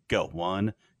 okay, go.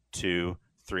 1, 2,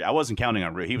 3. I wasn't counting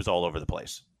on Ruby. He was all over the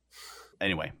place.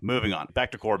 Anyway, moving on.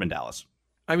 Back to Corbin Dallas.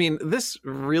 I mean, this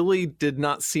really did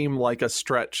not seem like a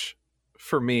stretch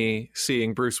for me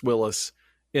seeing Bruce Willis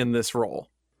in this role.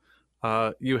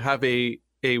 You have a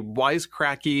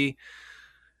wisecracky,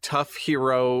 tough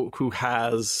hero who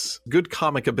has good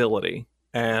comic ability,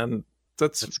 and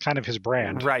that's kind of his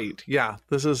brand. Right. Yeah.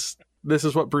 This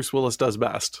is what Bruce Willis does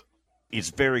best.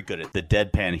 He's very good at the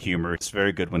deadpan humor. It's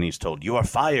very good when he's told, you are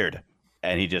fired.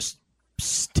 And he just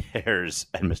stares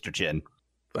at Mr. Chin.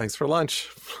 Thanks for lunch.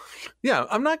 Yeah,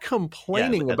 I'm not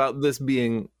complaining about this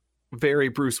being very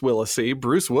Bruce Willis-y.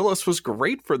 Bruce Willis was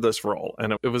great for this role,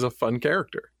 and it was a fun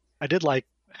character. I did like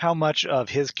how much of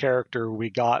his character we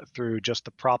got through just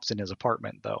the props in his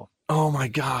apartment, though. Oh my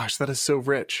gosh, that is so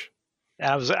rich.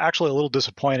 And I was actually a little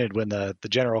disappointed when the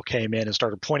general came in and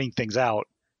started pointing things out.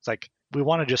 It's like, we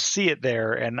want to just see it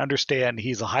there and understand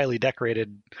he's a highly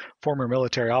decorated former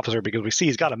military officer because we see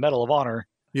he's got a Medal of Honor.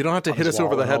 You don't have to hit us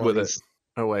over the head with it.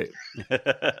 Oh, wait.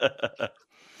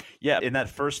 Yeah, in that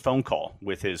first phone call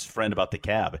with his friend about the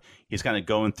cab, he's kind of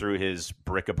going through his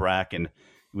bric-a-brac, and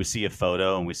we see a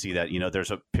photo, and we see that,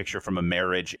 there's a picture from a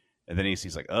marriage, and then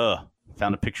he's like,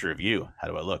 found a picture of you. How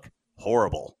do I look?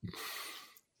 Horrible.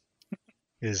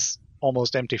 His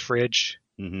almost empty fridge.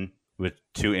 Mm-hmm. With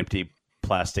 2 empty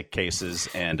plastic cases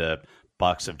and a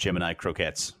box of Gemini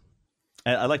croquettes.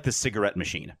 And I like the cigarette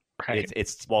machine. Right.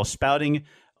 It's while spouting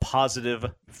positive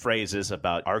phrases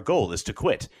about our goal is to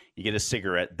quit, you get a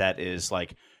cigarette that is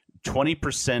like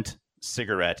 20%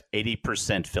 cigarette,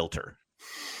 80% filter.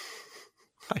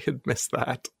 I had missed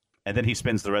that. And then he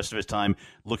spends the rest of his time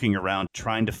looking around,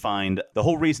 trying to find... The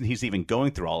whole reason he's even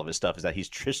going through all of his stuff is that he's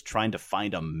just trying to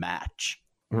find a match.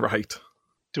 Right.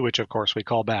 To which, of course, we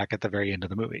call back at the very end of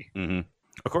the movie. Mm-hmm.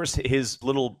 Of course, his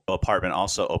little apartment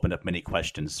also opened up many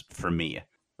questions for me,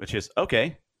 which is,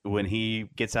 okay, when he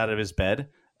gets out of his bed,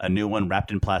 a new one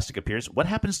wrapped in plastic appears. What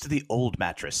happens to the old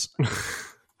mattress?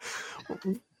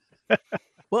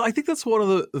 Well, I think that's one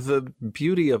of the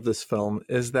beauty of this film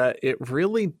is that it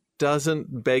really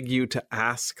doesn't beg you to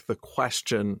ask the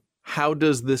question, how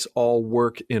does this all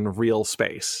work in real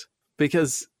space?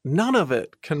 Because none of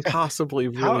it can possibly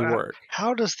really work.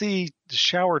 How does the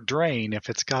shower drain if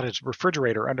it's got its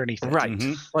refrigerator underneath it? Right.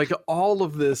 Mm-hmm. Like all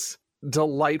of this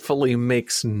delightfully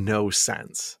makes no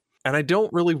sense. And I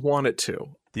don't really want it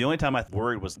to. The only time I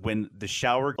worried was when the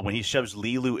shower, when he shoves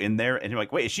Lilu in there and you're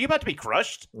like, wait, is she about to be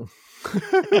crushed?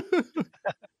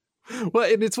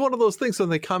 Well, and it's one of those things when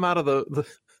they come out of the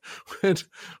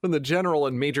when the general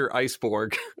and Major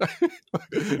Iceborg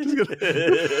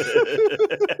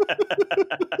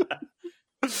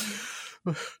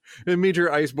and Major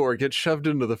Iceborg gets shoved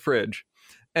into the fridge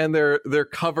and they're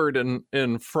covered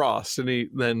in frost and he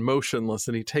then motionless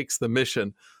and he takes the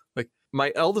mission. Like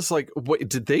my eldest, like, wait,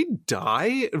 did they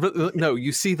die? But no,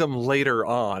 you see them later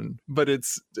on, but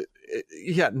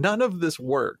none of this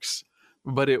works.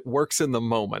 But it works in the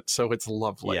moment, so it's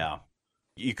lovely. Yeah.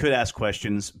 You could ask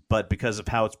questions, but because of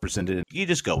how it's presented, you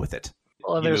just go with it.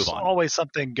 Well, and there's always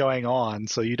something going on,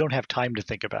 so you don't have time to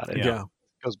think about it. Yeah.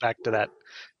 It goes back to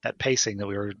that pacing that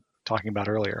we were talking about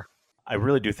earlier. I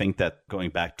really do think that going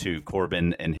back to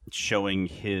Corbin and showing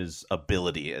his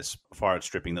ability as far as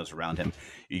stripping those around him,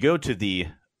 you go to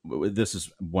this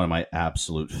is one of my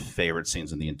absolute favorite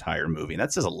scenes in the entire movie, and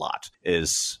that says a lot,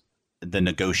 is the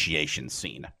negotiation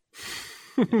scene.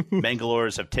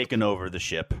 Mangalores have taken over the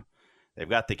ship. They've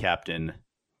got the captain.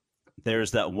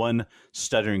 There's that one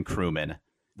stuttering crewman.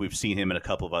 We've seen him in a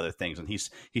couple of other things, and he's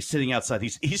sitting outside.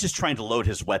 He's just trying to load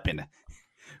his weapon,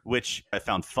 which I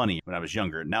found funny when I was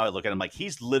younger. Now I look at him like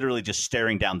he's literally just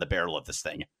staring down the barrel of this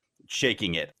thing,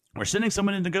 shaking it. We're sending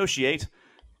someone to negotiate.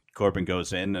 Corbin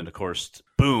goes in, and of course,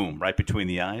 boom, right between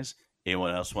the eyes.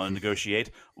 Anyone else want to negotiate?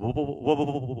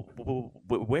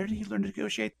 Where did he learn to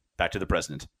negotiate? Back to the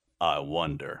president. I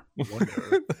wonder.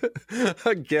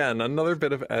 Again, another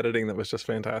bit of editing that was just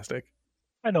fantastic.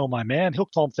 I know my man. He'll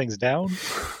calm things down.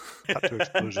 Cut to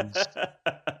explosions.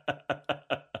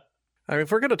 I mean,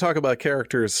 if we're going to talk about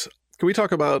characters, can we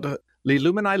talk about Li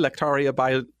Luminai Lectaria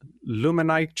by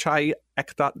Luminai Chai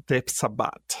Ektat de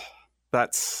Sabat?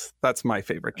 That's my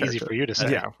favorite character. Easy for you to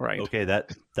say. Yeah, right. Okay,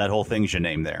 that whole thing's your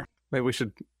name there. Maybe we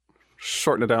should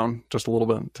shorten it down just a little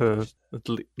bit to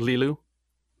Lilu.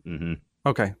 Mm-hmm.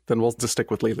 Okay, then we'll just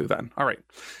stick with Lilu then. All right.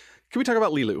 Can we talk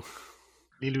about Lilu?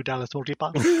 Lilu Dallas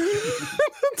Multipass.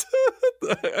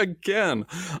 Again,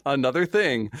 another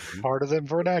thing. Part of the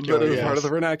vernacular. That is part of the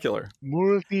vernacular.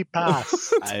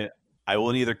 Multipass. I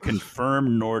will neither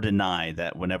confirm nor deny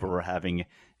that whenever we're having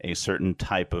a certain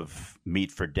type of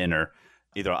meat for dinner,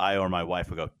 either I or my wife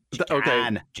will go,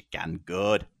 chicken,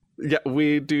 good. Yeah,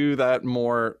 we do that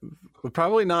more,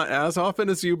 probably not as often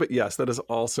as you, but yes, that is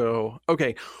also,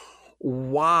 okay.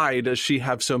 Why does she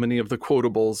have so many of the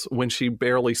quotables when she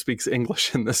barely speaks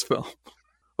English in this film?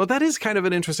 Well, that is kind of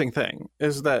an interesting thing,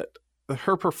 is that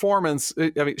her performance,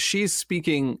 I mean, she's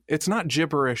speaking, it's not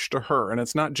gibberish to her and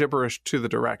it's not gibberish to the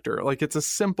director. Like, it's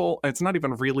it's not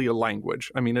even really a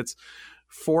language. I mean, it's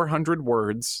 400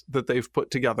 words that they've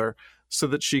put together so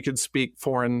that she could speak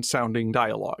foreign sounding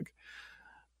dialogue.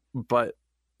 But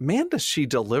man, does she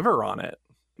deliver on it.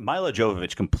 Mila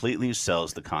Jovovich completely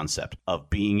sells the concept of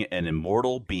being an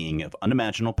immortal being of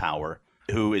unimaginable power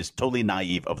who is totally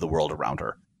naive of the world around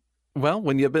her. Well,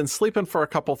 when you've been sleeping for a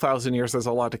couple thousand years, there's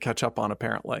a lot to catch up on,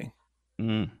 apparently.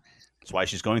 That's why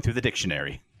she's going through the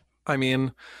dictionary. I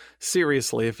mean,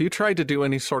 seriously, if you tried to do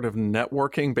any sort of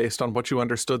networking based on what you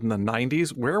understood in the 90s,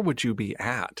 where would you be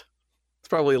at? It's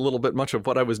probably a little bit much of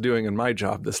what I was doing in my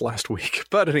job this last week.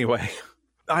 But anyway,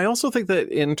 I also think that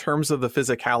in terms of the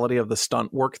physicality of the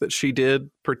stunt work that she did,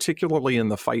 particularly in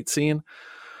the fight scene,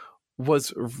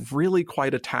 was really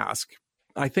quite a task.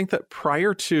 I think that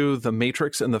prior to The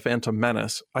Matrix and The Phantom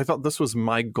Menace, I thought this was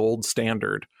my gold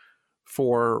standard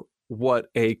for what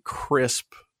a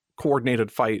crisp, coordinated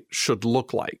fight should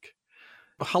look like.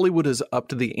 Hollywood has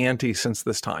upped the ante since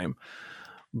this time,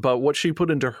 but what she put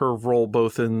into her role,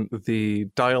 both in the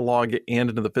dialogue and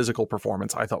into the physical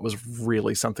performance, I thought was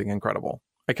really something incredible.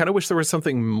 I kind of wish there was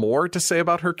something more to say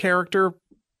about her character,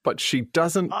 but she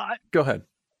doesn't. Go ahead.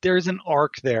 There's an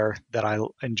arc there that I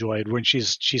enjoyed when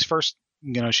she's first,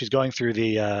 she's going through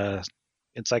the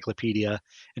encyclopedia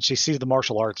and she sees the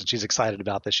martial arts and she's excited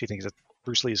about this. She thinks that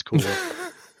Bruce Lee is cool.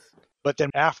 But then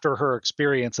after her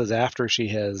experiences, after she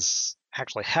has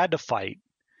actually had to fight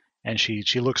and she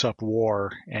looks up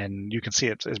war and you can see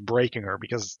it's breaking her,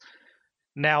 because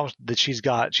now that she's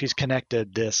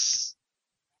connected this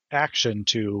action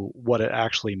to what it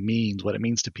actually means, what it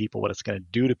means to people, what it's going to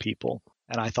do to people.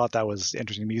 And I thought that was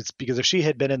interesting because if she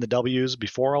had been in the W's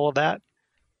before all of that,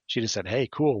 she'd have said, hey,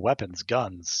 cool, weapons,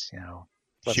 guns,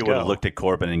 let's She would have looked at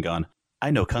Corbin and gone,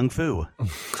 I know Kung Fu.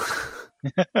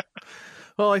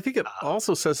 Well, I think it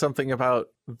also says something about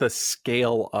the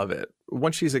scale of it.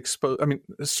 Once she's exposed, I mean,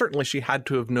 certainly she had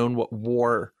to have known what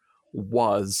war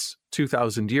was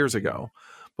 2,000 years ago.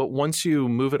 But once you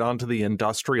move it onto the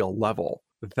industrial level,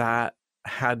 that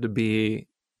had to be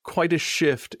quite a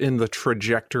shift in the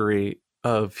trajectory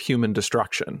of human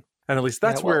destruction. And at least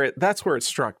that's where it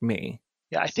struck me.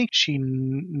 Yeah, I think she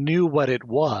knew what it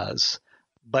was,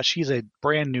 but she's a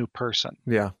brand new person.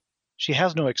 Yeah. She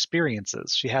has no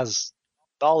experiences. She has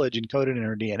knowledge encoded in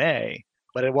her DNA,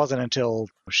 but it wasn't until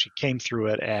she came through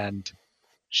it and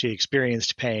she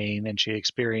experienced pain and she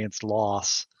experienced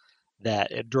loss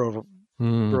that it drove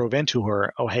into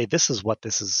her, oh, hey, this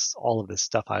is all of this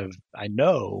stuff I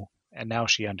know, and now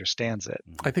she understands it.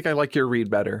 I think I like your read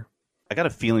better. I got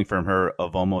a feeling from her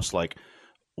of almost like,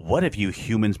 what have you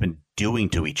humans been doing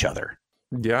to each other?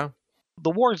 Yeah.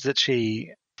 The wars that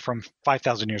she, from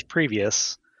 5,000 years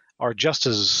previous, are just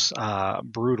as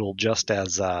brutal, just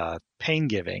as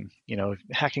pain-giving.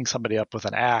 Hacking somebody up with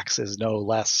an axe is no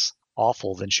less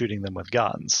awful than shooting them with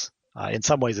guns. In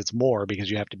some ways, it's more because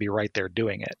you have to be right there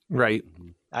doing it. Right.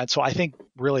 And so I think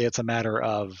really it's a matter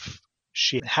of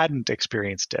she hadn't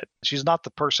experienced it. She's not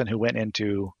the person who went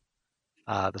into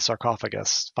the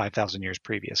sarcophagus 5,000 years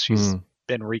previous. She's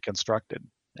been reconstructed.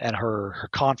 And her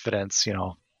confidence,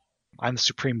 I'm the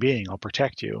supreme being, I'll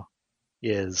protect you.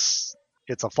 is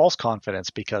it's a false confidence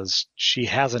because she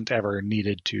hasn't ever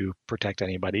needed to protect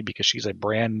anybody because she's a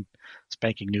brand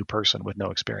spanking new person with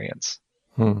no experience.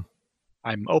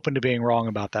 I'm open to being wrong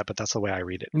about that, but that's the way I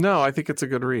read it. No, I think it's a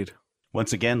good read.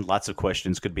 Once again, lots of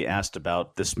questions could be asked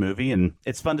about this movie, and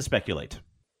it's fun to speculate.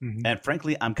 Mhm. And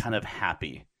frankly, I'm kind of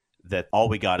happy that all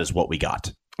we got is what we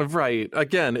got. Right.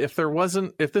 Again, if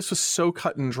this was so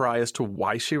cut and dry as to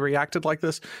why she reacted like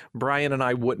this, Brian and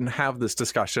I wouldn't have this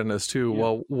discussion as to,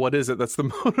 well, what is it that's the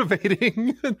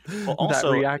motivating that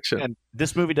reaction? and-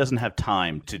 This movie doesn't have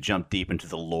time to jump deep into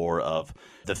the lore of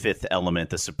the fifth element,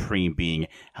 the supreme being.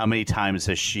 How many times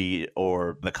has she,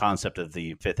 or the concept of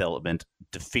the fifth element,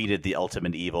 defeated the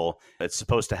ultimate evil? It's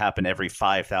supposed to happen every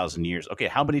 5,000 years. Okay,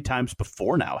 how many times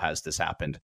before now has this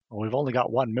happened? Well, we've only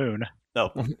got one moon.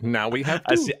 Oh, Now we have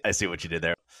two. I see what you did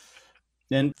there.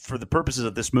 And for the purposes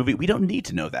of this movie, we don't need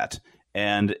to know that.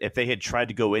 And if they had tried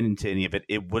to go into any of it,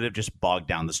 it would have just bogged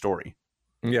down the story.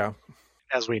 Yeah.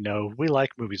 As we know, we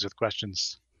like movies with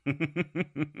questions.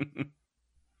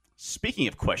 Speaking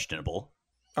of questionable,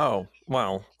 Oh,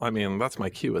 well, I mean, that's my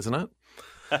cue, isn't it?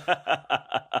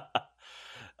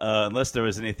 unless there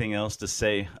was anything else to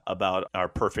say about our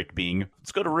perfect being,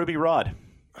 let's go to Ruby Rod.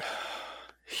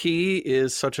 He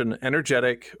is such an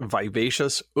energetic,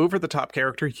 vivacious, over-the-top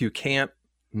character. You can't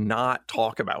not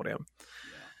talk about him.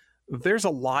 There's a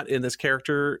lot in this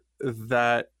character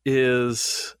that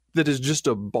is just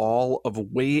a ball of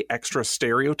way extra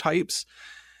stereotypes.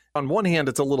 On one hand,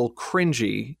 it's a little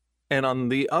cringy, and on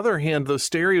the other hand, those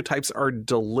stereotypes are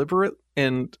deliberate,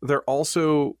 and they're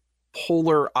also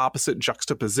polar opposite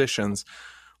juxtapositions,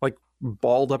 like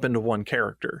balled up into one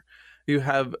character. You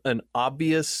have an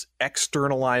obvious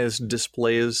externalized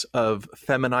displays of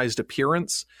feminized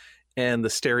appearance and the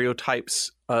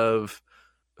stereotypes of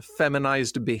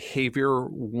feminized behavior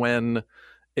when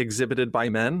exhibited by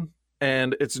men.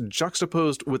 And it's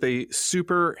juxtaposed with a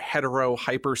super hetero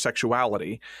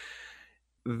hypersexuality.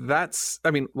 That's,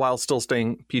 I mean, while still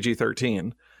staying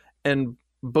PG-13. And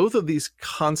both of these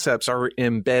concepts are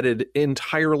embedded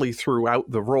entirely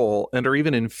throughout the role and are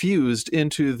even infused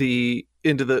into the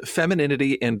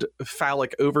femininity and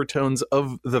phallic overtones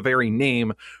of the very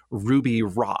name Ruby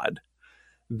Rod.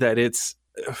 That it's,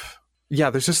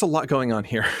 there's just a lot going on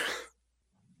here.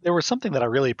 There was something that I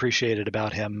really appreciated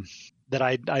about him that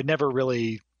I never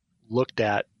really looked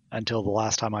at until the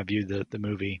last time I viewed the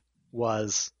movie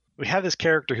was we have this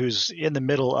character who's in the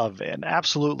middle of an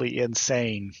absolutely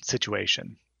insane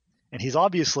situation. And he's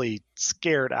obviously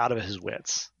scared out of his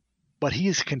wits. But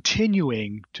he's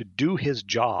continuing to do his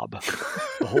job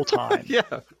the whole time. Yeah.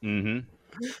 Mm-hmm.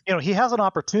 You know, he has an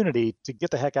opportunity to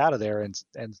get the heck out of there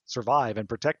and survive and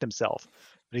protect himself.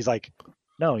 But he's like,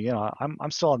 no, you know,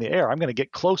 I'm still on the air. I'm going to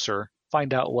get closer,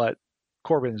 find out what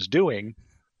Corbin is doing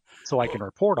so I can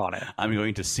report on it. I'm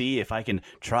going to see if I can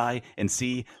try and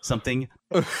see something.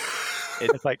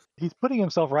 It's like he's putting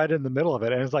himself right in the middle of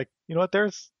it. And it's like, you know what,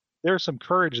 there's some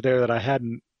courage there that I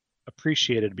hadn't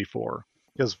appreciated before.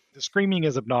 Because the screaming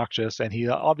is obnoxious and he's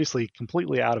obviously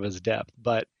completely out of his depth,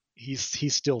 but he's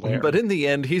still there. But in the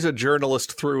end, he's a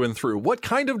journalist through and through. What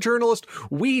kind of journalist?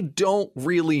 We don't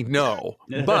really know.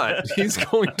 But he's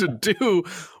going to do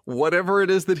whatever it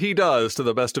is that he does to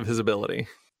the best of his ability.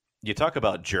 You talk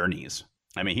about journeys.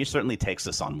 I mean, he certainly takes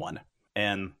us on one.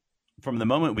 And from the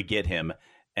moment we get him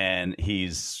and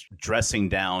he's dressing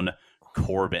down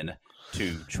Corbin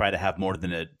to try to have more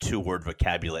than a 2-word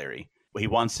vocabulary. He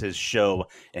wants his show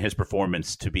and his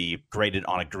performance to be graded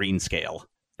on a green scale.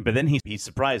 But then he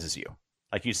surprises you.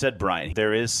 Like you said, Brian,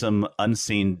 there is some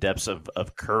unseen depths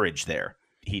of courage there.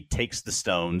 He takes the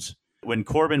stones. When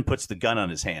Corbin puts the gun on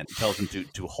his hand, he tells him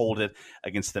to hold it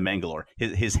against the Mangalore.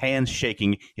 His hand's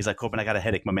shaking. He's like, Corbin, I got a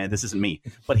headache, my man. This isn't me.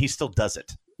 But he still does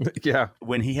it. Yeah.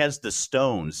 When he has the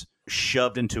stones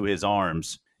shoved into his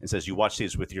arms and says, you watch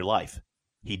these with your life,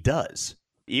 he does.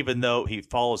 Even though he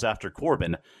follows after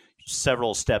Corbin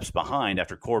several steps behind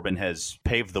after Corbin has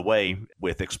paved the way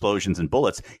with explosions and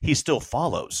bullets, he still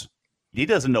follows. He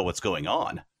doesn't know what's going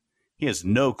on. He has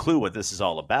no clue what this is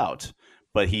all about,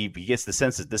 but he gets the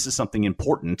sense that this is something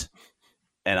important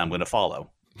and I'm going to follow.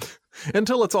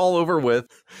 Until it's all over with.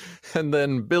 And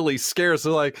then Billy scares her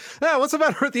like, what's the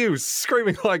matter with you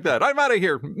screaming like that? I'm out of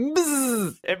here.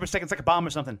 Bzzz. Every second's like a bomb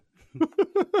or something.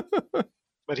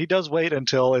 But he does wait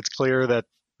until it's clear that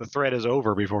the threat is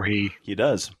over before he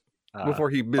does. Before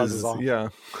he buzzes off. Yeah.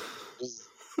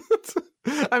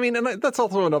 I mean, and that's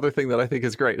also another thing that I think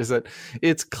is great is that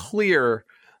it's clear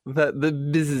that the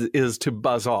buzz is to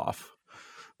buzz off.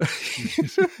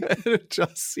 And it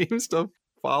just seems to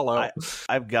follow.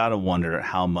 I've got to wonder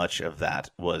how much of that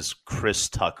was Chris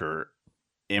Tucker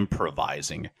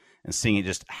improvising and seeing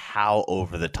just how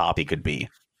over the top he could be?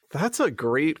 That's a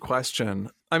great question.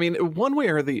 I mean, one way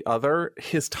or the other,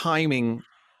 his timing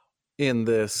in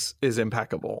this is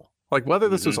impeccable. Like whether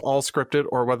this was all scripted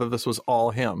or whether this was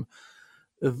all him,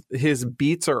 his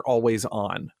beats are always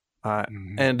on.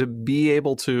 And to be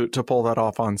able to pull that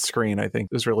off on screen, I think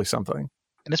is really something.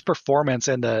 And his performance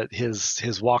in his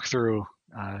walkthrough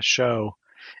show,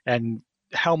 and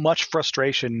how much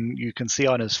frustration you can see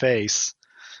on his face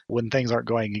when things aren't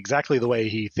going exactly the way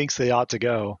he thinks they ought to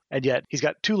go. And yet he's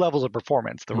got two levels of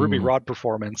performance, the Ruby Rod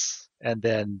performance, and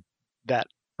then that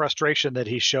frustration that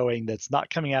he's showing that's not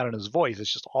coming out in his voice.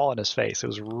 It's just all in his face. It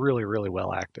was really, really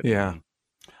well acted. Yeah.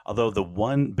 Although the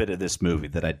one bit of this movie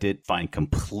that I did find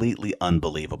completely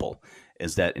unbelievable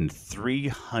is that in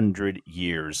 300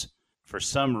 years, for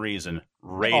some reason,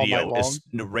 radio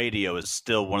is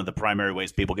still one of the primary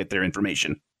ways people get their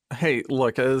information. Hey,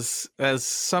 look, as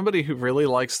somebody who really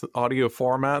likes the audio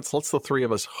formats, let's the three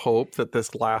of us hope that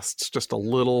this lasts just a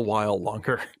little while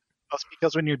longer. That's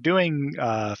because when you're doing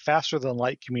faster than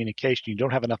light communication, you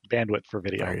don't have enough bandwidth for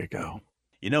video. There you go.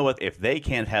 You know what? If they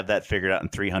can't have that figured out in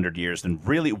 300 years, then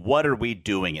really, what are we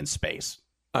doing in space?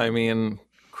 I mean,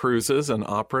 cruises and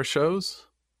opera shows.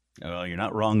 Oh, you're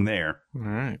not wrong there. All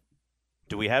right.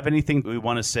 Do we have anything we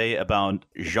want to say about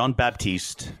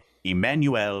Jean-Baptiste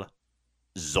Emmanuel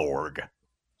Zorg?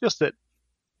 Just that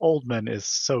Oldman is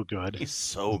so good. He's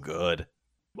so good.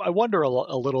 I wonder a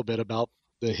little bit about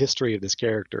the history of this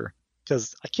character,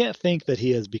 because I can't think that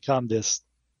he has become this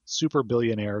super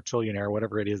billionaire, trillionaire,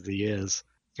 whatever it is that he is,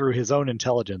 through his own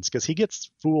intelligence, because he gets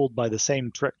fooled by the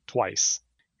same trick twice.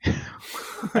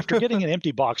 After getting an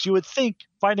empty box, you would think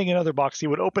finding another box, he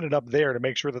would open it up there to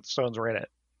make sure that the stones were in it.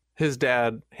 His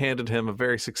dad handed him a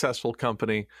very successful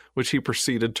company, which he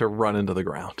proceeded to run into the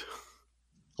ground.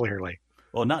 Clearly.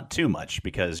 Well, not too much,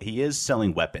 because he is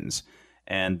selling weapons,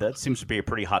 and that seems to be a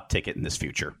pretty hot ticket in this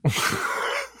future.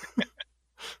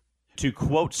 To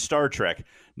quote Star Trek,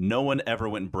 no one ever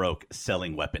went broke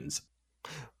selling weapons.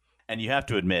 And you have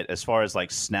to admit, as far as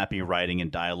like snappy writing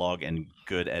and dialogue and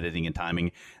good editing and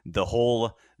timing, the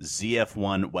whole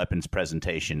ZF-1 weapons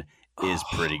presentation is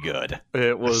pretty good.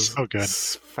 It was so good.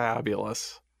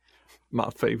 Fabulous. My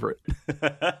favorite.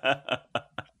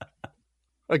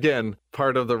 Again,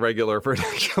 part of the regular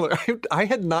vernacular. I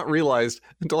had not realized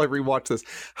until I rewatched this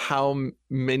how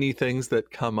many things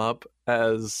that come up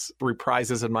as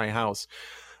reprises in my house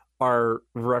are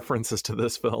references to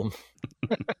this film.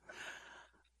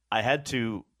 I had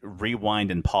to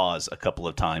rewind and pause a couple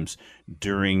of times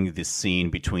during the scene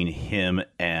between him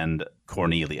and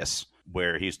Cornelius,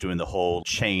 where he's doing the whole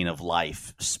chain of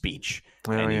life speech.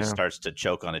 He starts to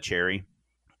choke on a cherry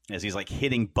as he's like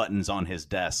hitting buttons on his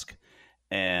desk,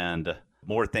 and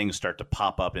more things start to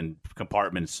pop up in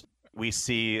compartments. We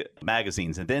see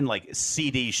magazines, and then like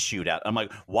CDs shoot out. I'm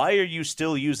like, why are you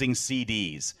still using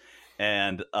CDs?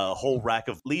 And a whole rack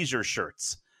of leisure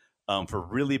shirts for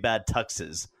really bad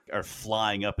tuxes are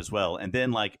flying up as well. And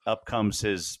then like up comes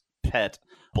his pet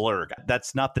Blurg.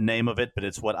 That's not the name of it, but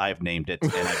it's what I've named it,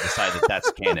 and I've decided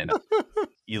that's canon.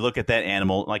 You look at that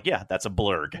animal, like, yeah, that's a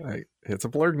Blurg. Right. It's a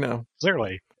Blurg now.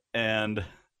 Clearly. And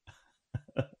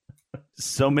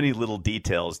so many little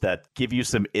details that give you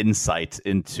some insight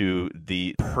into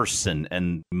the person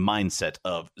and mindset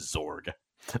of Zorg.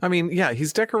 I mean, yeah,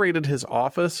 he's decorated his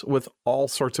office with all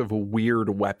sorts of weird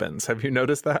weapons. Have you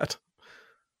noticed that?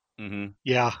 Mm-hmm.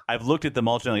 Yeah. I've looked at them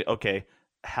all generally. Okay,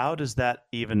 how does that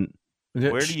even...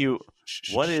 Where do you...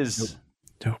 What is...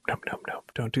 No.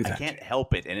 Don't do that. I can't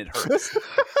help it, and it hurts.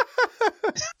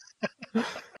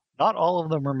 Not all of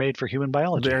them are made for human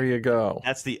biology. There you go.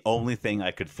 That's the only thing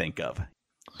I could think of.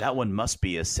 That one must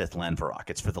be a Sith Lanvarok.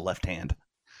 It's for the left hand.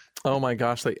 Oh my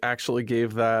gosh, they actually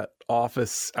gave that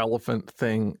office elephant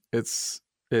thing its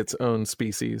own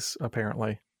species,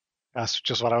 apparently. That's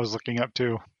just what I was looking up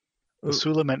too. The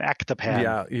Suleiman Actapan.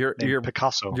 Yeah, your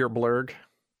Picasso. Your Blurg.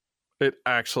 It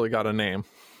actually got a name.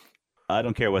 I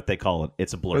don't care what they call it.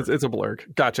 It's a Blurg. It's a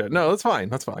Blurg. Gotcha. No, that's fine.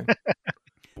 That's fine.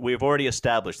 We've already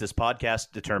established this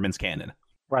podcast determines canon.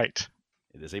 Right.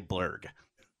 It is a Blurg.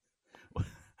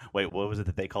 Wait, what was it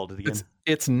that they called it again?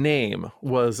 Its name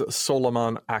was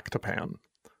Suleiman Actapan,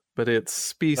 but its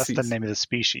species... That's the name of the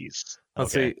species.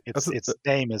 Let's Okay. see. Its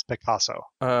name is Picasso.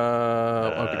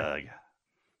 Okay.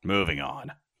 Moving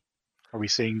on. Are we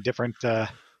seeing different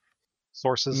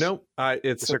sources? Nope.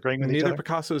 It's disagreeing with each neither other?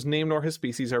 Picasso's name nor his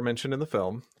species are mentioned in the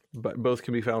film, but both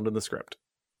can be found in the script,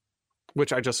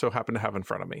 which I just so happen to have in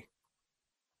front of me.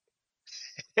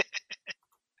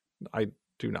 I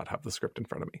do not have the script in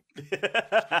front of me.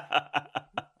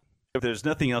 If there's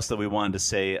nothing else that we wanted to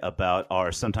say about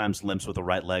our sometimes limps with the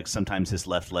right leg, sometimes his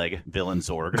left leg, villain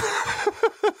Zorg.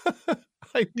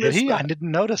 Did he? I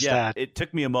didn't notice that. It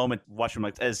took me a moment watching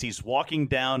him as he's walking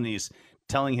down and he's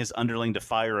telling his underling to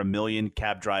fire 1 million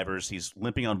cab drivers. He's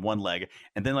limping on one leg.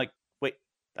 And then wait,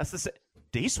 that's the same.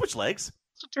 Did he switch legs?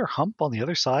 Isn't there a hump on the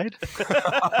other side?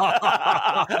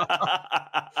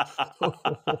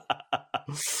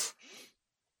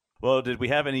 Well, did we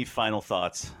have any final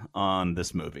thoughts on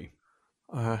this movie?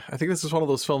 I think this is one of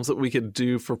those films that we could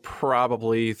do for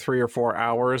probably 3 or 4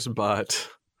 hours, but...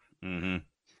 Mm-hmm.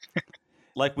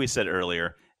 Like we said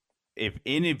earlier, if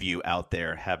any of you out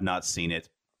there have not seen it,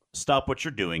 stop what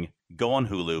you're doing, go on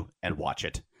Hulu, and watch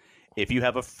it. If you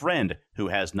have a friend who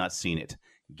has not seen it,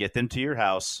 get them to your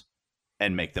house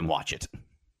and make them watch it.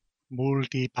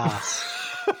 Multipass.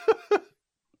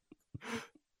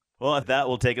 Well, that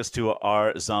will take us to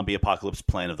our zombie apocalypse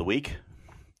plan of the week.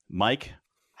 Mike,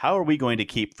 how are we going to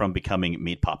keep from becoming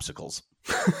meat popsicles?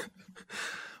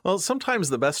 Well, sometimes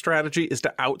the best strategy is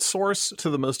to outsource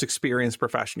to the most experienced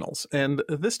professionals. And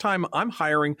this time I'm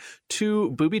hiring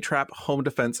 2 booby trap home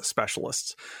defense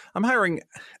specialists. I'm hiring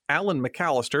Alan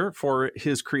McAllister for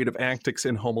his creative antics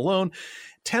in Home Alone,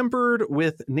 tempered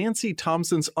with Nancy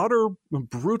Thompson's utter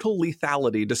brutal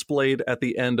lethality displayed at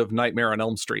the end of Nightmare on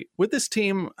Elm Street. With this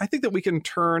team, I think that we can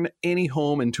turn any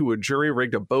home into a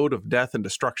jury-rigged abode of death and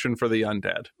destruction for the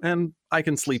undead. And I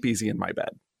can sleep easy in my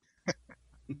bed.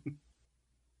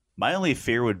 My only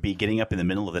fear would be getting up in the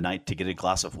middle of the night to get a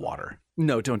glass of water.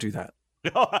 No, don't do that.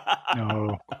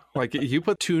 No. Like, you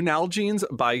put 2 Nalgene's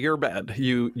by your bed.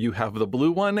 You have the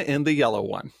blue one and the yellow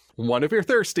one. One if you're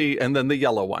thirsty, and then the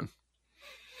yellow one.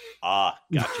 Ah,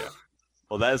 gotcha.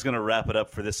 Well, that is going to wrap it up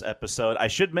for this episode. I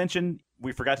should mention,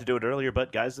 we forgot to do it earlier,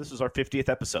 but guys, this is our 50th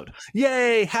episode.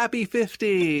 Yay! Happy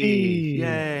 50!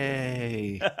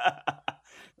 Yay!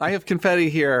 I have confetti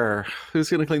here.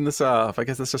 Who's going to clean this up? I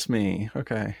guess it's just me.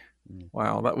 Okay.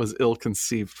 Wow, that was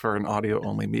ill-conceived for an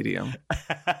audio-only medium.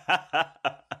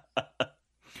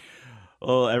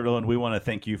 Well, everyone, we want to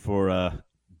thank you for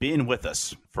being with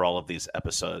us for all of these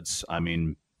episodes. I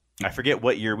mean, I forget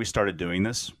what year we started doing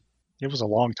this. It was a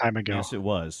long time ago. Yes, it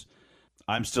was.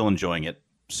 I'm still enjoying it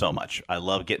so much. I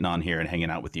love getting on here and hanging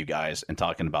out with you guys and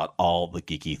talking about all the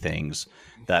geeky things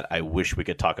that I wish we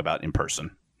could talk about in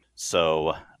person.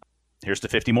 So here's to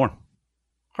 50 more.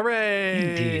 Hooray!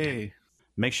 Indeed.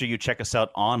 Make sure you check us out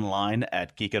online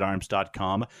at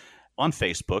geekatarms.com, on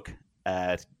Facebook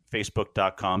at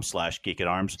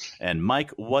facebook.com/geekatarms. And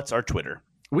Mike, what's our Twitter?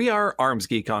 We are Arms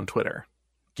Geek on Twitter.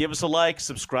 Give us a like,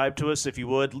 subscribe to us if you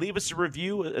would. Leave us a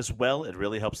review as well. It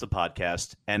really helps the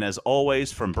podcast. And as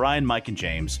always, from Brian, Mike, and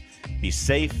James, be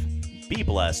safe, be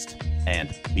blessed,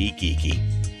 and be geeky.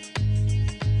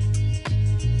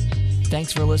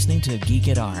 Thanks for listening to Geek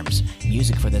at Arms.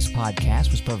 Music for this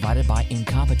podcast was provided by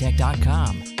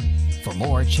Incompetech.com. For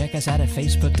more, check us out at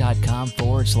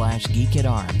Facebook.com/Geek at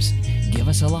Arms. Give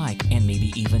us a like and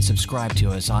maybe even subscribe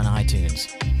to us on iTunes.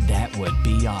 That would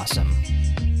be awesome.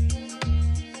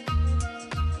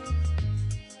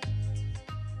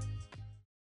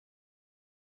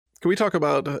 Can we talk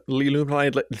about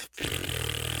L'Illuminati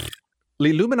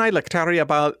Lectaria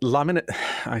about laminate?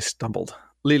 I stumbled.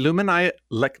 L'Illuminati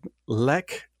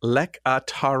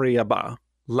Lecatariaba.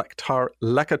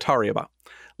 Lecatariaba.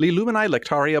 L'Illuminati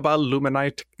Lectariaba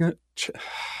Luminite.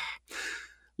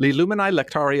 L'Illuminati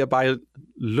Lectaria by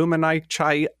Luminite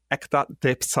Chai Ektat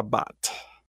Depsabat.